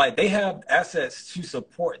like they have assets to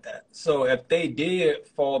support that. So if they did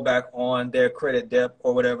fall back on their credit debt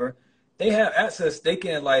or whatever, they have assets they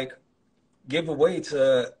can like give away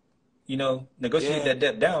to, negotiate Yeah, that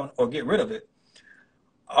debt down or get rid of it.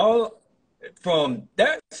 All from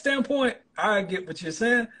that standpoint, I get what you're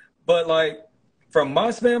saying, but like from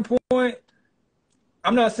my standpoint,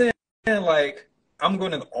 I'm not saying like I'm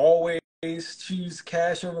going to always choose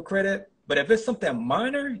cash over credit, but if it's something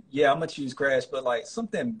minor, yeah, I'm gonna choose cash. But like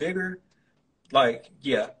something bigger, like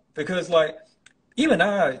yeah, because like even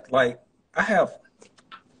I have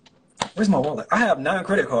where's my wallet? I have 9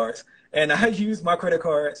 credit cards, and I use my credit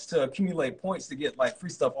cards to accumulate points to get like free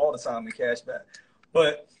stuff all the time and cash back.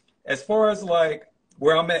 But as far as like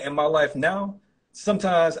where I'm at in my life now,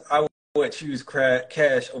 sometimes I would choose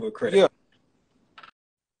cash over credit. yeah,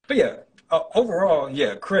 But yeah, overall,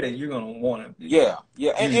 yeah, credit, you're gonna want to be yeah.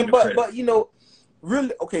 And, using and the but credit. but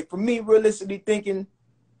really, okay, for me, realistically thinking,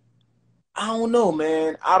 I don't know,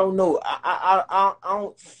 man. I don't know.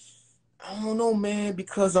 I don't know, man,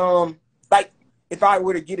 because like if I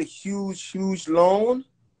were to get a huge loan,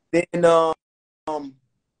 then Yeah,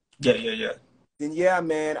 yeah, yeah. then yeah,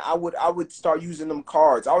 man, I would start using them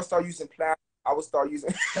cards. I would start using plastic. I would start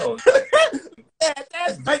using Oh,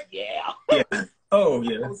 that's like, yeah. yeah. Oh, I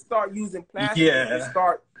yeah. would start using plastic and Yeah.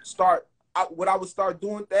 what I would start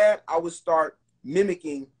doing, that I would start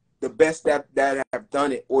mimicking the best that have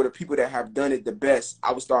done it, or the people that have done it the best.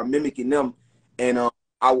 I would start mimicking them, and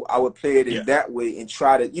I would play it in Yeah. that way and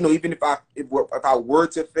try to, even if I were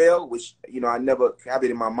to fail, which I never have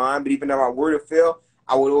it in my mind, but even if I were to fail,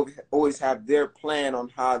 I would always have their plan on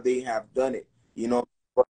how they have done it. You know,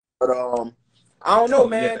 but I don't know, Oh, yeah,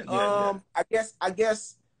 man. yeah, yeah. I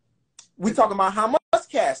guess we talking about how much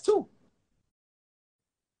cash too.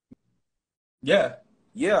 Yeah.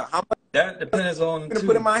 Yeah, how much That depends on I'm gonna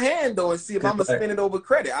put in too. my hand though, and see if I'm Cause gonna like spend it over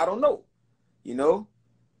credit. I don't know. You know,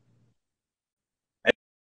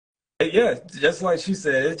 yeah, just like she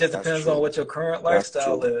said, it just that's depends on true. what your current That's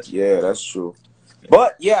lifestyle true. is. Yeah, that's true. Yeah.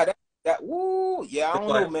 But yeah, that woo, yeah, I Cause don't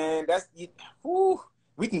know, like man. Woo,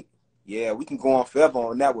 we can, yeah, we can go on forever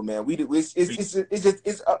on that one, man. We do. It's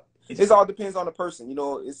all depends on the person.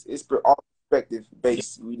 It's all perspective yeah,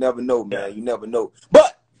 based. We never know, yeah. man. You never know.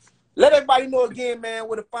 But let everybody know again, man,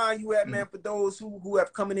 where to find you at, Mhm. man. For those who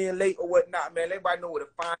have coming in late or whatnot, man. Let everybody know where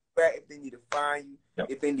to find you at if they need to find you, Yep.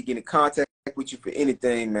 if they need to get in contact with you for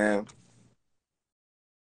anything, man.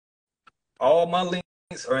 All my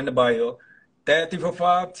links are in the bio. That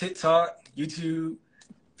 345, TikTok, YouTube,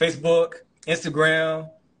 Facebook, Instagram.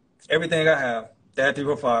 Everything I have, that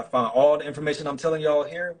 345. Find all the information I'm telling y'all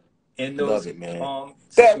here in Love those it, man.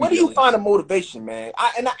 Dad, social where do media you find the links. motivation, man?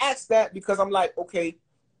 And I ask that because I'm like, okay,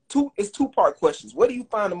 it's two-part questions. Where do you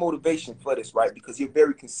find the motivation for this, right? Because you're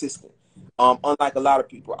very consistent. Unlike a lot of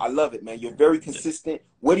people. I love it, man. You're very consistent.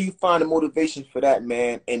 Where do you find the motivation for that,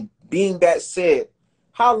 man? And being that said,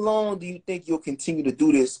 how long do you think you'll continue to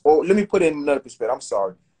do this? Or let me put it in another perspective. I'm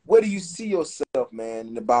sorry. Where do you see yourself, man,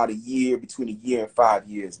 in about a year, between a year and 5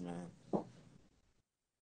 years, man?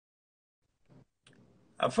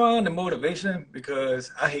 I find the motivation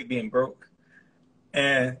because I hate being broke.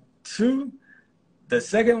 And two, the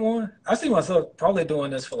second one, I see myself probably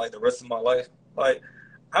doing this for like the rest of my life. Like,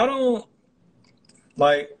 I don't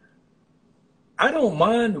like I don't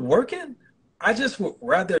mind working. I just would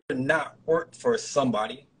rather not work for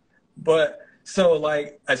somebody. But so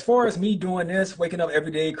like as far as me doing this, waking up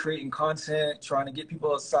every day, creating content, trying to get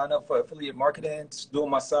people to sign up for affiliate marketing, doing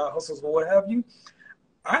my side hustles or what have you,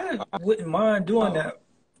 I wouldn't mind doing Oh, that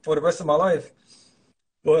for the rest of my life.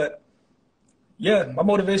 But yeah, my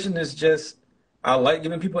motivation is just I like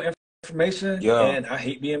giving people information yeah. and I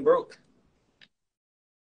hate being broke.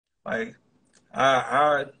 Like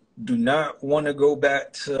I do not want to go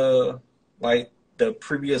back to like the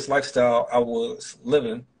previous lifestyle I was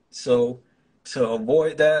living. So to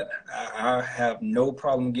avoid that, I have no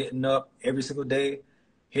problem getting up every single day,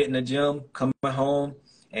 hitting the gym, coming home,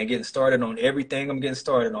 and getting started on everything I'm getting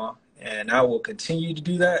started on. And I will continue to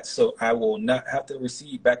do that so I will not have to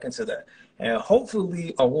recede back into that. And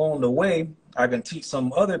hopefully along the way, I can teach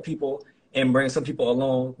some other people and bring some people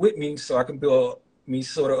along with me so I can build me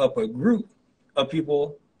sort of up a group of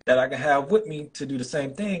people that I can have with me to do the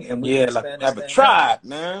same thing, and we can Yeah, like expand this have a thing out. tribe,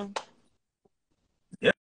 man.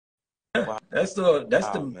 Yeah, Wow, that's the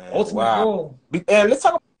man. ultimate Wow. goal. And let's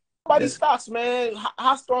talk about these That's stocks, man.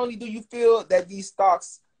 How strongly do you feel that these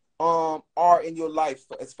stocks are in your life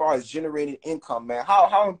as far as generating income, man?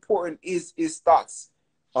 How important is stocks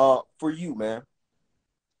for you, man?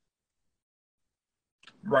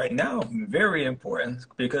 right now very important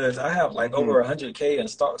because I have like Hmm. over 100K in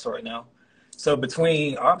stocks right now. So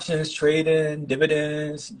between options trading,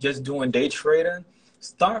 dividends, just doing day trading,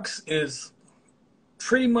 stocks is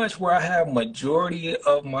pretty much where I have majority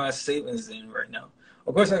of my savings in right now.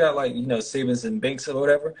 Of course, I got like savings in banks or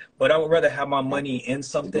whatever, but I would rather have my money in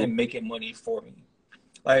something making money for me.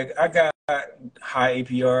 Like I got high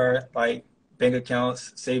APR, like bank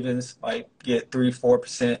accounts, savings, like get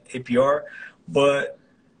 3-4% APR. But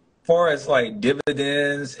far as like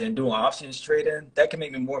dividends and doing options trading, that can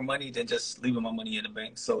make me more money than just leaving my money in the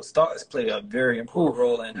bank. So stocks play a very important Whew,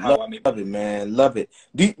 role in love how I make it, money. man. Love it.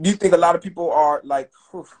 Do you think a lot of people are like,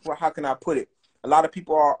 whew, well, how can I put it? A lot of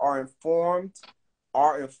people are informed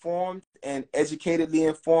and educatedly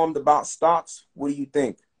informed about stocks. What do you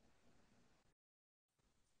think?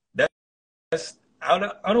 That's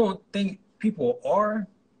I don't think people are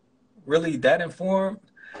really that informed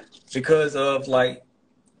because of like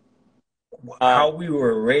Uh, how we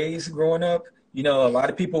were raised growing up. A lot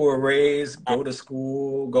of people were raised go to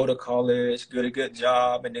school, go to college, get a good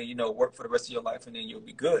job, and then work for the rest of your life, and then you'll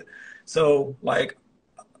be good. So like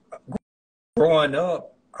growing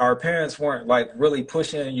up, our parents weren't like really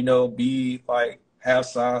pushing, be like have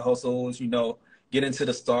side hustles, get into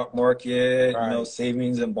the stock market, right.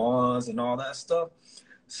 savings and bonds and all that stuff.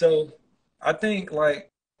 So I think like,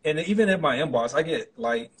 and even in my inbox, I get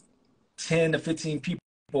like 10 to 15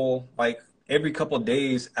 people like every couple of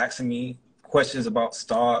days asking me questions about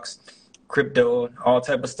stocks, crypto, and all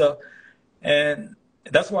type of stuff. And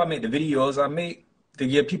that's why I make the videos I make to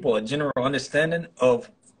give people a general understanding of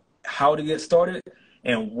how to get started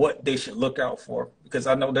and what they should look out for. Because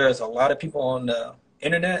I know there's a lot of people on the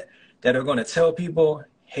internet that are going to tell people,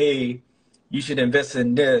 hey, you should invest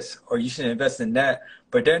in this or you should invest in that.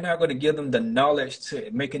 But they're not going to give them the knowledge to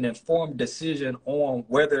make an informed decision on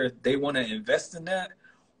whether they want to invest in that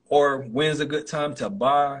or when's a good time to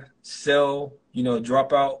buy, sell,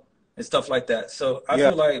 drop out and stuff like that. So I Yeah.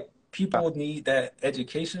 feel like people need that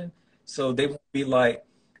education so they won't be like,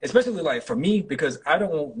 especially like for me, because I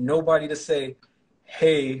don't want nobody to say,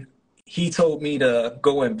 hey, he told me to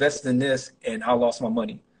go invest in this and I lost my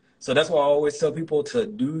money. So that's why I always tell people to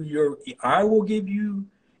I will give you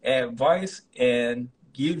advice and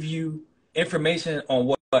give you information on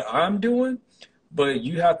what I'm doing, but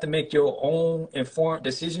you have to make your own informed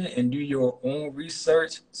decision and do your own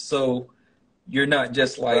research so you're not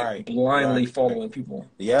just like Right. Right. blindly following people.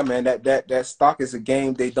 Yeah, man. That stock is a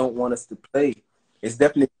game they don't want us to play. It's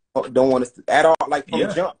definitely don't want us to at all. Like from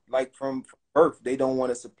Yeah. jump, like from birth, they don't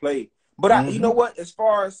want us to play. But you know Hmm. what? As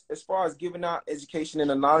far as giving out education and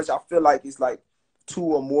the knowledge, I feel like it's like two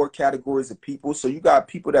or more categories of people. So you got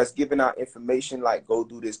people that's giving out information like go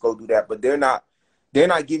do this, go do that, but they're not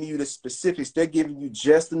giving you the specifics. They're giving you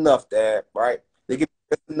just enough, Dad, right? They give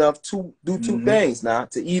you just enough to do two things now,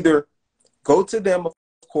 to either go to them, of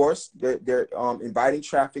course, they're inviting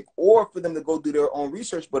traffic, or for them to go do their own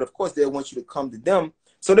research, but of course they want you to come to them.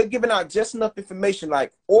 So they're giving out just enough information,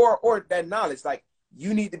 like, or that knowledge, like,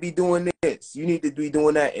 you need to be doing this, you need to be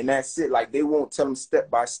doing that, and that's it. Like, they won't tell them step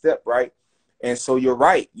by step, right? And so you're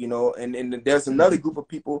right, you know, and there's another group of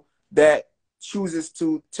people that chooses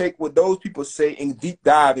to take what those people say and deep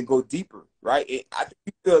dive and go deeper, right? I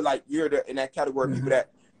feel like you're in that category of people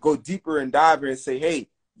that go deeper and dive and say, hey,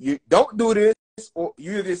 you don't do this, or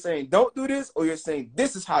you're either saying don't do this, or you're saying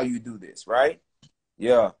this is how you do this, right?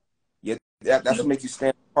 Yeah. Yeah, that's what makes you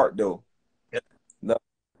stand apart, though. No,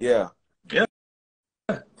 yeah. Yeah.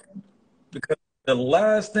 Because the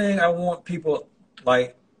last thing I want people,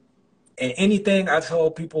 like, and anything I tell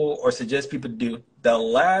people or suggest people to do, the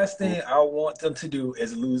last thing I want them to do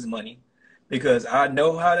is lose money, because I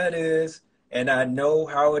know how that is, and I know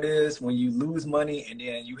how it is when you lose money and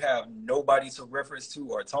then you have nobody to reference to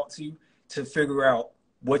or talk to figure out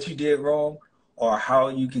what you did wrong or how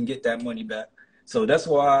you can get that money back. So that's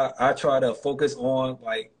why I try to focus on,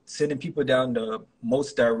 like, sending people down the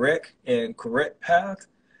most direct and correct path,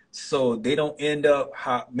 so they don't end up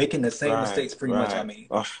making the same mistakes pretty much I made.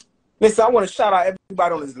 Listen, I want to shout out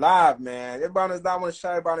everybody on this live, man. Everybody on this live, I want to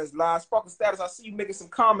shout out everybody on this live. Sparkle Status, I see you making some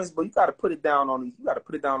comments, but you got to put it down on these. You got to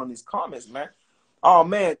put it down on these comments, man. Oh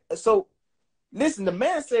man. So listen, the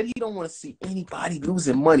man said he don't want to see anybody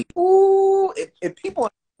losing money. Ooh, if people in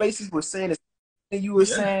places were saying this, you were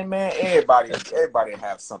saying, man, everybody will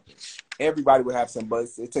have something. Everybody will have something, but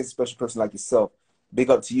it takes a special person like yourself. Big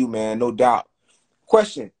up to you, man, no doubt.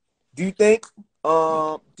 Question: do you think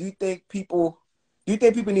people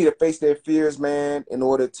need to face their fears, man, in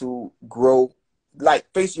order to grow? Like,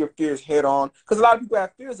 face your fears head on, because a lot of people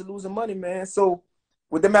have fears of losing money, man. So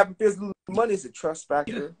with them having fears of losing money, it's a trust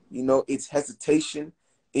factor. You know, it's hesitation.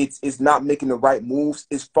 It's not making the right moves.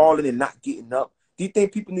 It's falling and not getting up. Do you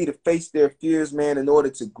think people need to face their fears, man, in order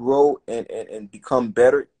to grow and become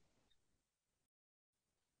better?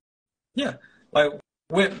 Yeah, like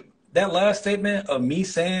with that last statement of me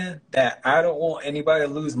saying that I don't want anybody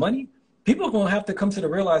to lose money, people are gonna have to come to the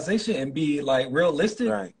realization and be, like, realistic.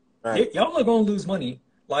 Right. Y'all are gonna lose money.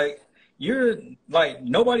 Like, you're like,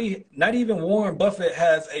 nobody, not even Warren Buffett,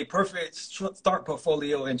 has a perfect start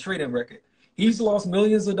portfolio and trading record. He's lost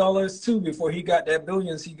millions of dollars too before he got that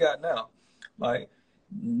billions he got now. Like,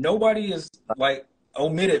 nobody is, like,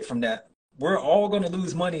 omitted from that. We're all gonna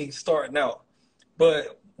lose money starting out,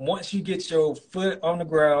 but once you get your foot on the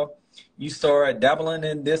ground, you start dabbling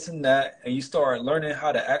in this and that, and you start learning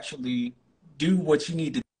how to actually do what you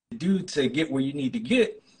need to do to get where you need to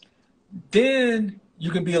get, then you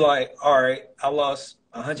can be like, all right, I lost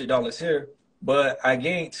 $100 here, but I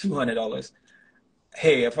gained $200.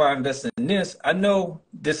 Hey, if I invest in this, I know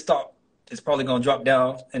this stock is probably going to drop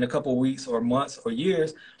down in a couple of weeks or months or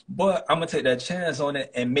years, but I'm going to take that chance on it,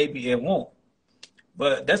 and maybe it won't.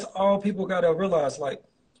 But that's all people got to realize. Like,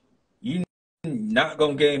 you're not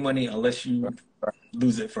going to gain money unless you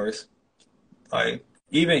lose it first. Like,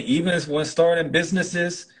 even when starting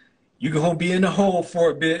businesses, you're going to be in the hole for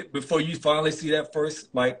a bit before you finally see that first.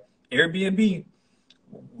 Like Airbnb,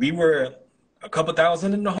 we were a couple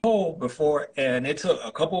thousand in the hole before, and it took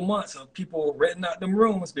a couple months of people renting out them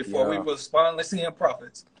rooms before we was finally seeing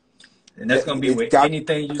profits. And that's going to be with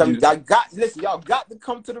anything you do. Listen, y'all got to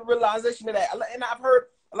come to the realization of that. And I've heard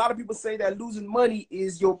a lot of people say that losing money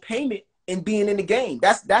is your payment in being in the game.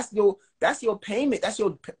 That's your payment. That's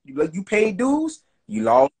your, like, you pay dues, you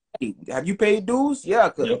lost money. Have you paid dues? Yeah,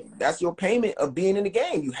 because that's your payment of being in the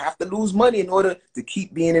game. You have to lose money in order to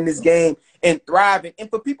keep being in this game and thriving, and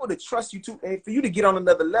for people to trust you too, and for you to get on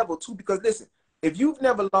another level too. Because listen, if you've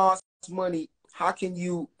never lost money, how can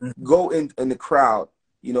you go in the crowd,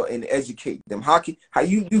 you know, and educate them?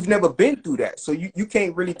 You've never been through that, so you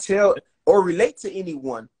can't really tell or relate to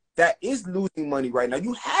anyone that is losing money right now.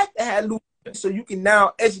 You have to have losing, so you can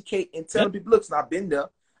now educate and tell people, look, I've been there,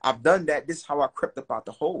 I've done that. This is how I crept up out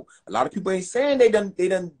the hole. A lot of people ain't saying they done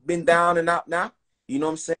been down and out now. You know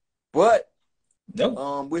what I'm saying? But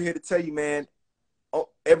we're here to tell you, man. Oh,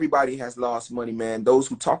 everybody has lost money, man. Those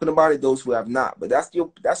who talking about it, those who have not. But that's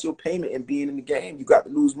your payment in being in the game. You got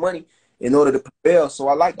to lose money in order to prevail. So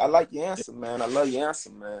I like your answer, man. I love your answer,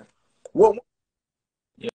 man. What?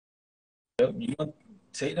 You gonna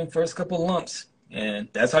take them first couple lumps, and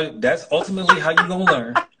that's ultimately how you gonna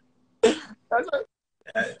learn. That's right.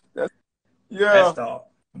 That's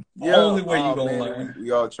the only way you gonna learn. We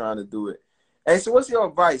all trying to do it. Hey, so what's your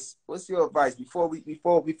advice? What's your advice before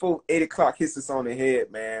 8 o'clock hits us on the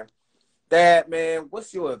head, man? Dad, man,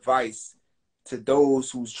 what's your advice to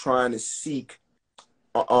those who's trying to seek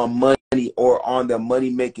on money or on their money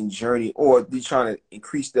making journey, or they trying to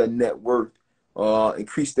increase their net worth,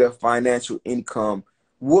 increase their financial income?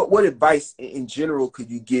 What advice in general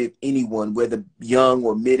could you give anyone, whether young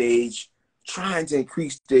or mid age, trying to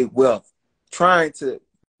increase their wealth, trying to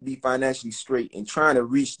be financially straight, and trying to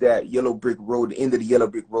reach that yellow brick road, the end of the yellow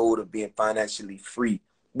brick road of being financially free?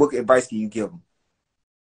 What advice can you give them?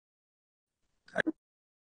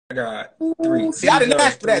 I got three. See, I These didn't are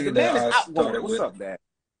ask for that. three The that man is I outgoing. started What's with. up, Dad?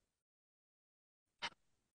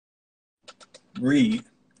 Read.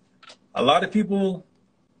 A lot of people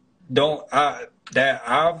that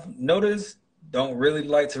I've noticed don't really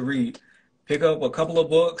like to read. Pick up a couple of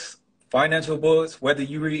books, financial books, whether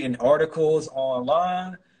you read in articles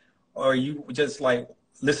online or you just like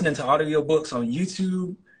listening to audio books on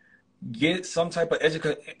YouTube. Get some type of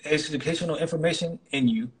educational information in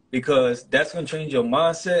you, because that's going to change your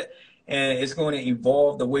mindset and it's going to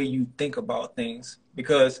evolve the way you think about things.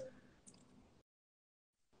 Because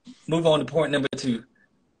move on to point number two.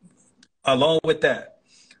 Along with that,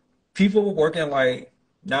 people working like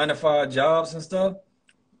 9 to 5 jobs and stuff,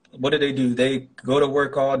 what do? They go to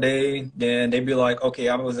work all day, then they be like, okay,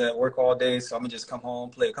 I was at work all day, so I'm gonna just come home,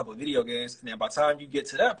 play a couple of video games, and then by the time you get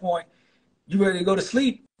to that point, you ready to go to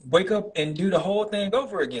sleep, wake up and do the whole thing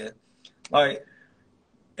over again. Like,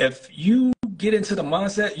 if you get into the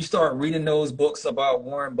mindset, you start reading those books about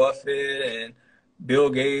Warren Buffett and Bill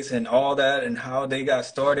Gates and all that and how they got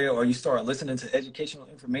started, or you start listening to educational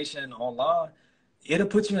information online, it'll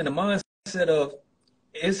put you in the mindset of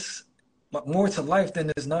it's more to life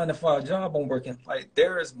than this 9 to 5 job I'm working. Like,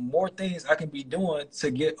 there is more things I can be doing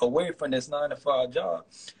to get away from this 9 to 5 job.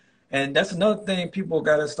 And that's another thing people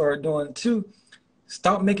got to start doing too.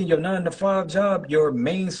 Stop making your 9 to 5 job your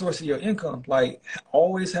main source of your income. Like,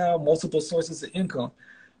 always have multiple sources of income.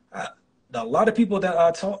 I, a lot of people that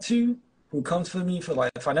I talk to who comes to me for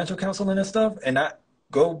like financial counseling and stuff, and I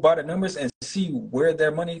go by the numbers and see where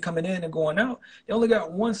their money coming in and going out, they only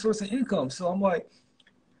got one source of income. So I'm like,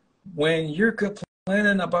 when you're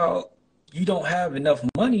complaining about you don't have enough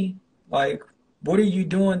money, like, what are you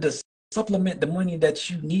doing to supplement the money that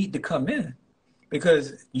you need to come in?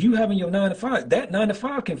 Because you having your 9 to 5, that 9 to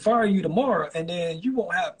 5 can fire you tomorrow, and then you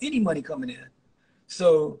won't have any money coming in.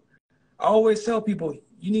 So I always tell people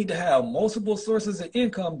you need to have multiple sources of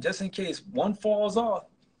income just in case one falls off.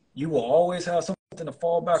 You will always have something to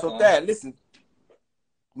fall back So, on. Dad, listen,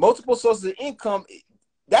 multiple sources of income,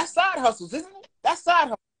 that's side hustles, isn't it? That's side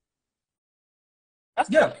hustles. That's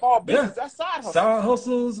Yeah, not small yeah. business. That's side hustles. Side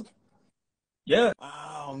hustles. Yeah,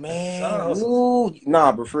 Oh, that's side man. hustles. Ooh.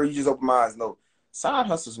 Nah, but for you just open my eyes. No. Side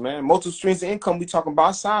hustles, man. Multiple streams of income. We talking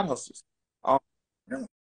about side hustles. Um, Yeah.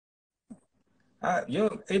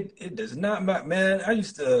 It does not matter, man. I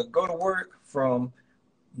used to go to work from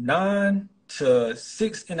 9 to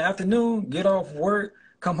 6 in the afternoon, get off work,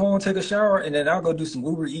 come home, take a shower, and then I'll go do some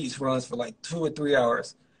Uber Eats runs for like 2 or 3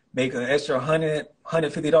 hours, make an extra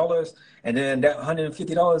 $150, and then that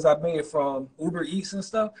 $150 I made from Uber Eats and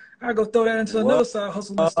stuff, I go throw that into another what? side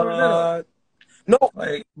hustle and start that up. No,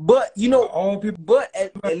 Like, but you know, all people, but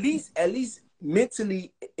at least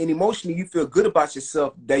mentally and emotionally, you feel good about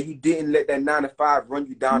yourself that you didn't let that 9 to 5 run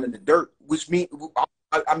you down in the dirt. Which mean,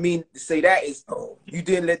 I mean to say that is, oh, you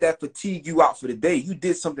didn't let that fatigue you out for the day. You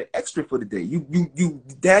did something extra for the day. You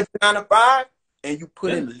had 9 to 5, and you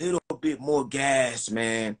put yeah, in a little bit more gas,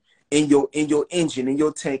 man, in your engine, in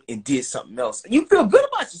your tank, and did something else. You feel good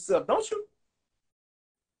about yourself, don't you?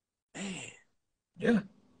 Man. yeah.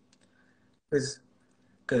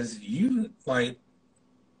 Because you, like,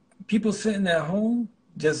 people sitting at home,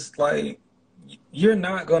 just like, you're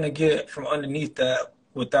not going to get from underneath that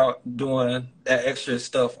without doing that extra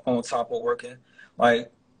stuff on top of working.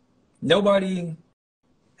 Like, nobody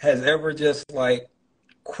has ever just like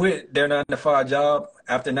quit their 9 to 5 job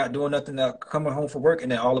after not doing nothing, not coming home from work,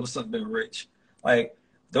 and then all of a sudden been rich. Like,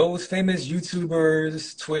 those famous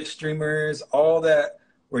YouTubers, Twitch streamers, all that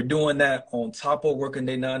were doing that on top of working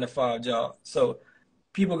their 9 to 5 job. So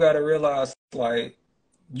people got to realize, like,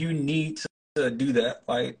 you need to do that.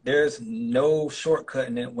 Like, there's no shortcut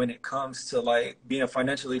in it when it comes to like being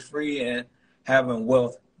financially free and having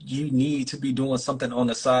wealth. You need to be doing something on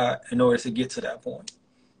the side in order to get to that point.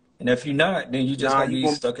 And if you're not, then you're just Nah, gonna you be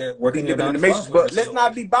gonna stuck at be working your living in nine the to five matrix. for the But rest of let's your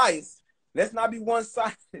not life. be biased. Let's not be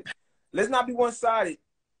one-sided. Let's not be one-sided.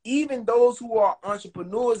 Even those who are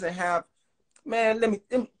entrepreneurs and have, man, let me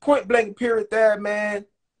point blank period there, man.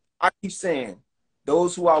 I keep saying,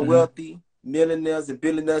 those who are Hmm. wealthy, millionaires and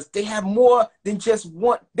billionaires, they have more than just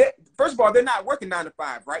one. First of all, they're not working 9 to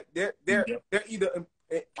 5, right? They're either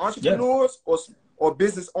entrepreneurs or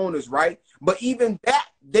business owners, right? But even that,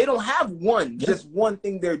 they don't have just one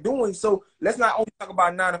thing they're doing. So let's not only talk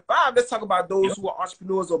about 9 to 5. Let's talk about those who are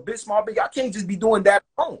entrepreneurs or small, big. Y'all can't just be doing that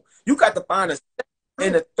alone. You got to find a second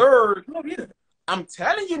and a third. I'm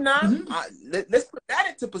telling you now, let's put that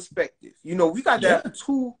into perspective. You know, we got to have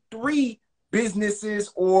 2, 3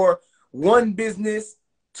 businesses, or one business,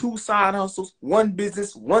 2 side hustles, one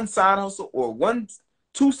business, 1 side hustle, or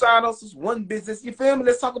 2 side hustles, 1 business. You feel me?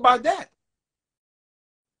 Let's talk about that.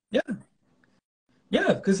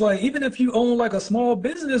 Yeah, because like even if you own like a small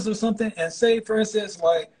business or something, and say for instance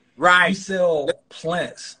like you sell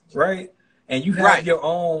plants, right? And you have your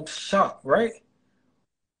own shop, right?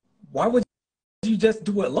 Why would you just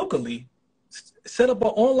do it locally? Set up an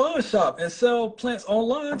online shop and sell plants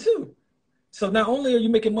online too. So not only are you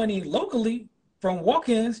making money locally from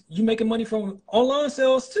walk-ins, you're making money from online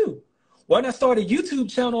sales too. Why not start a YouTube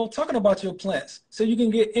channel talking about your plants so you can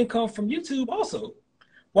get income from YouTube also?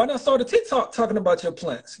 Why not start a TikTok talking about your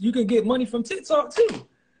plants? You can get money from TikTok too.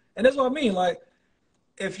 And that's what I mean. Like,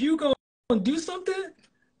 if you go and do something,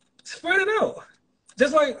 spread it out.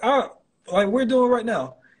 Just like we're doing right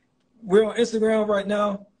now. We're on Instagram right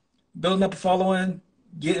now, building up a following,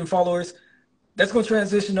 getting followers. That's going to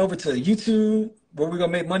transition over to YouTube, where we're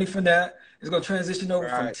going to make money from that. It's going to transition over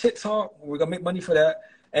from TikTok, where we're going to make money for that.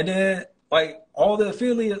 And then, like, all the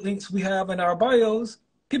affiliate links we have in our bios,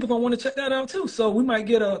 people going to want to check that out too. So we might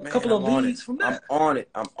get a couple of leads from that.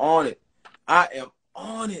 I'm on it. I am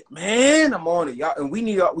on it, man. I'm on it, y'all. And we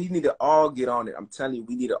need to all get on it. I'm telling you,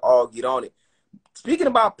 we need to all get on it. Speaking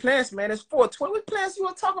about plants, man, it's 420. What plants you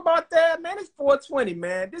want to talk about that, man? It's 420,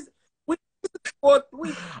 man. What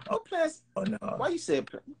plants? Oh, no. Why you say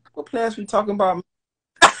what plants we talking about?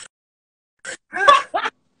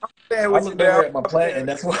 I looked over at my plant, and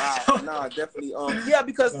that's what. Nah, definitely. Yeah,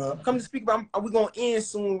 because come to speak about, we're gonna end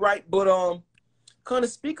soon, right? But come to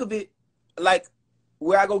speak of it, like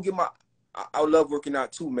where I go get my, I love working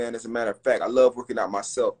out too, man. As a matter of fact, I love working out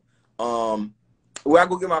myself. Where I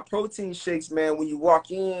go get my protein shakes, man. When you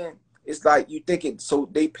walk in, it's like you thinking, so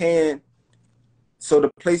they paying. So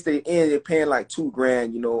the place they in, they're paying like $2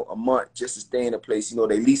 grand, you know, a month just to stay in a place. You know,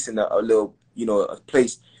 they leasing a little, you know, a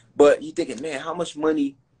place. But you thinking, man, how much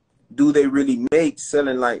money do they really make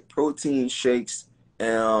selling like protein shakes?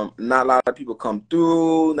 Not a lot of people come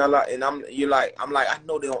through. Not a lot, and I'm like, I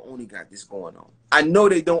know they don't only got this going on. I know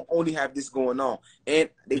they don't only have this going on,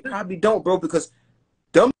 and they probably don't, bro, because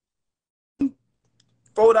them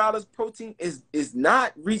 $4 protein is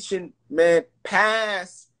not reaching, man,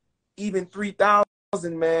 past even 3,000,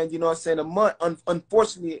 man, you know what I'm saying, a month,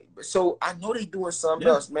 unfortunately. So I know they doing something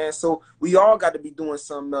else, man. So we all got to be doing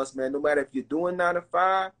something else, man. No matter if you're doing 9 to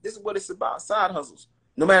 5, this is what it's about, side hustles.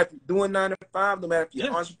 No matter if you're doing 9 to 5, no matter if you're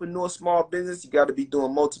an entrepreneur, small business, you got to be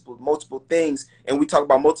doing multiple things. And we talk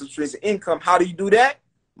about multiple streams of income. How do you do that?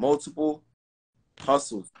 Multiple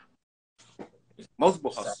hustles.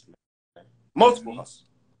 Multiple hustles. Multiple hustles.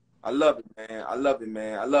 I love it, man. I love it,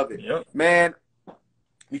 man. I love it. Man,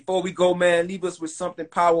 before we go, man, leave us with something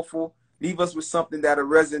powerful. Leave us with something that'll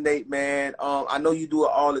resonate, man. I know you do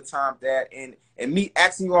it all the time, Dad. And me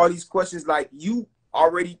asking you all these questions, like you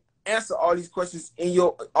already answer all these questions in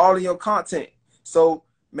all of your content. So,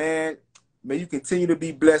 man, may you continue to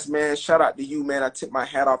be blessed, man. Shout out to you, man. I tip my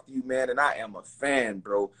hat off to you, man. And I am a fan,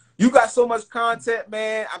 bro. You got so much content,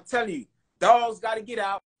 man. I'm telling you, dogs got to get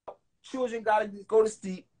out. Children got to go to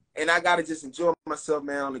sleep. And I gotta just enjoy myself,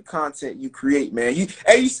 man, on the content you create, man. You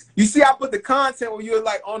see, I put the content when you're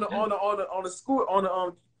like on the school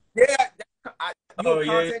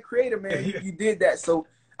content creator, man. You did that, so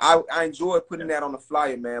I enjoyed putting that on the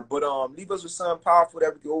flyer, man. But leave us with something powerful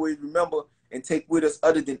that we can always remember and take with us,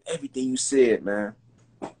 other than everything you said, man.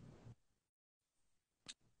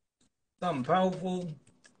 Something powerful,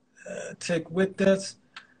 take with us.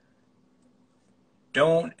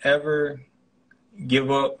 Don't ever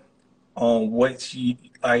give up on what you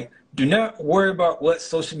like. Do not worry about what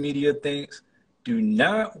social media thinks. Do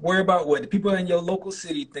not worry about what the people in your local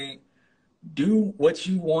city think. Do what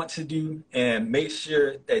you want to do and make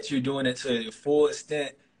sure that you're doing it to your full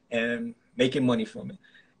extent and making money from it.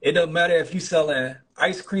 It doesn't matter if you're selling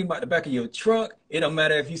ice cream out the back of your truck. It don't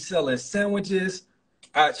matter if you're selling sandwiches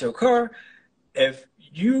out your car. If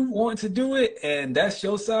you want to do it and that's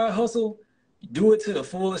your side hustle, do it to the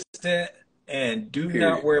full extent. And do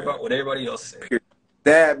not worry about what everybody else says.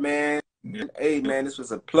 That, man. Hey, man, this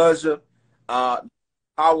was a pleasure.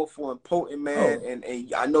 powerful and potent, man. Oh,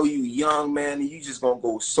 And I know you young, man, and you just gonna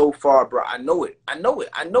go so far, bro. I know it. I know it.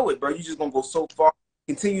 I know it, bro. You just gonna go so far.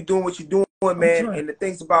 Continue doing what you're doing, I'm man. trying. And the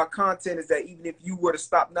things about content is that even if you were to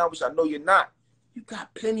stop now, which I know you're not, you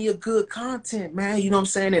got plenty of good content, man. You know what I'm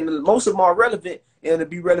saying? And most of them are relevant and it'll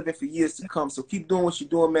be relevant for years to come. So keep doing what you're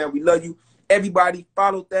doing, man. We love you. Everybody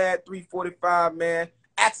follow that 345, man.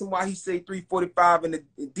 Ask him why he say 345 in the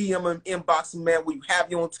DM him, inbox him, man, when you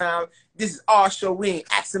have your own time. This is our show. We ain't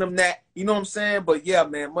asking him that. You know what I'm saying? But yeah,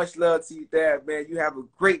 man, much love to you, Dad, man. You have a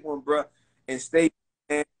great one, bro. And stay,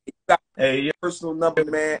 man. You got Hey, a personal number,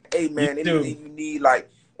 man. Hey, you man, too. anything you need,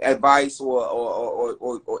 like advice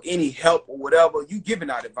or any help or whatever, you giving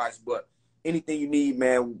out advice, but anything you need,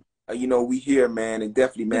 man, you know, we here, man. And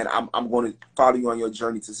definitely, man, I'm going to follow you on your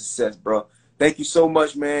journey to success, bro. Thank you so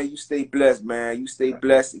much, man. You stay blessed, man. You stay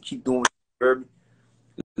blessed and keep doing what you heard me.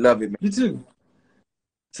 Love it, man. You too.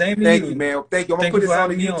 Same to Thank you, you. man. Thank you. I'm gonna Thank put you for this on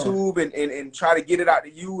the having me on. YouTube and try to get it out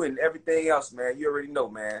to you and everything else, man. You already know,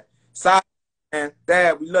 man. Side, man.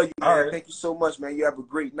 Dad, we love you, All man. right. Thank you so much, man. You have a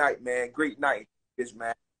great night, man. Great night. Yes,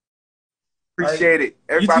 man. All right. Appreciate it. You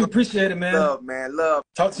too. Everybody Appreciate it, man. love, man. Love,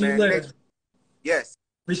 Talk to you man. later. Next, yes.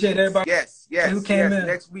 Appreciate everybody who came Yes. in.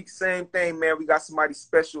 Next week, same thing, man. We got somebody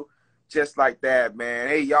special just like that, man.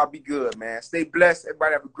 Hey, y'all be good, man. Stay blessed.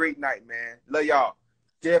 Everybody have a great night, man. Love y'all.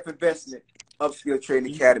 JF Investment, Upskill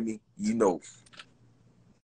Trading Academy, you know.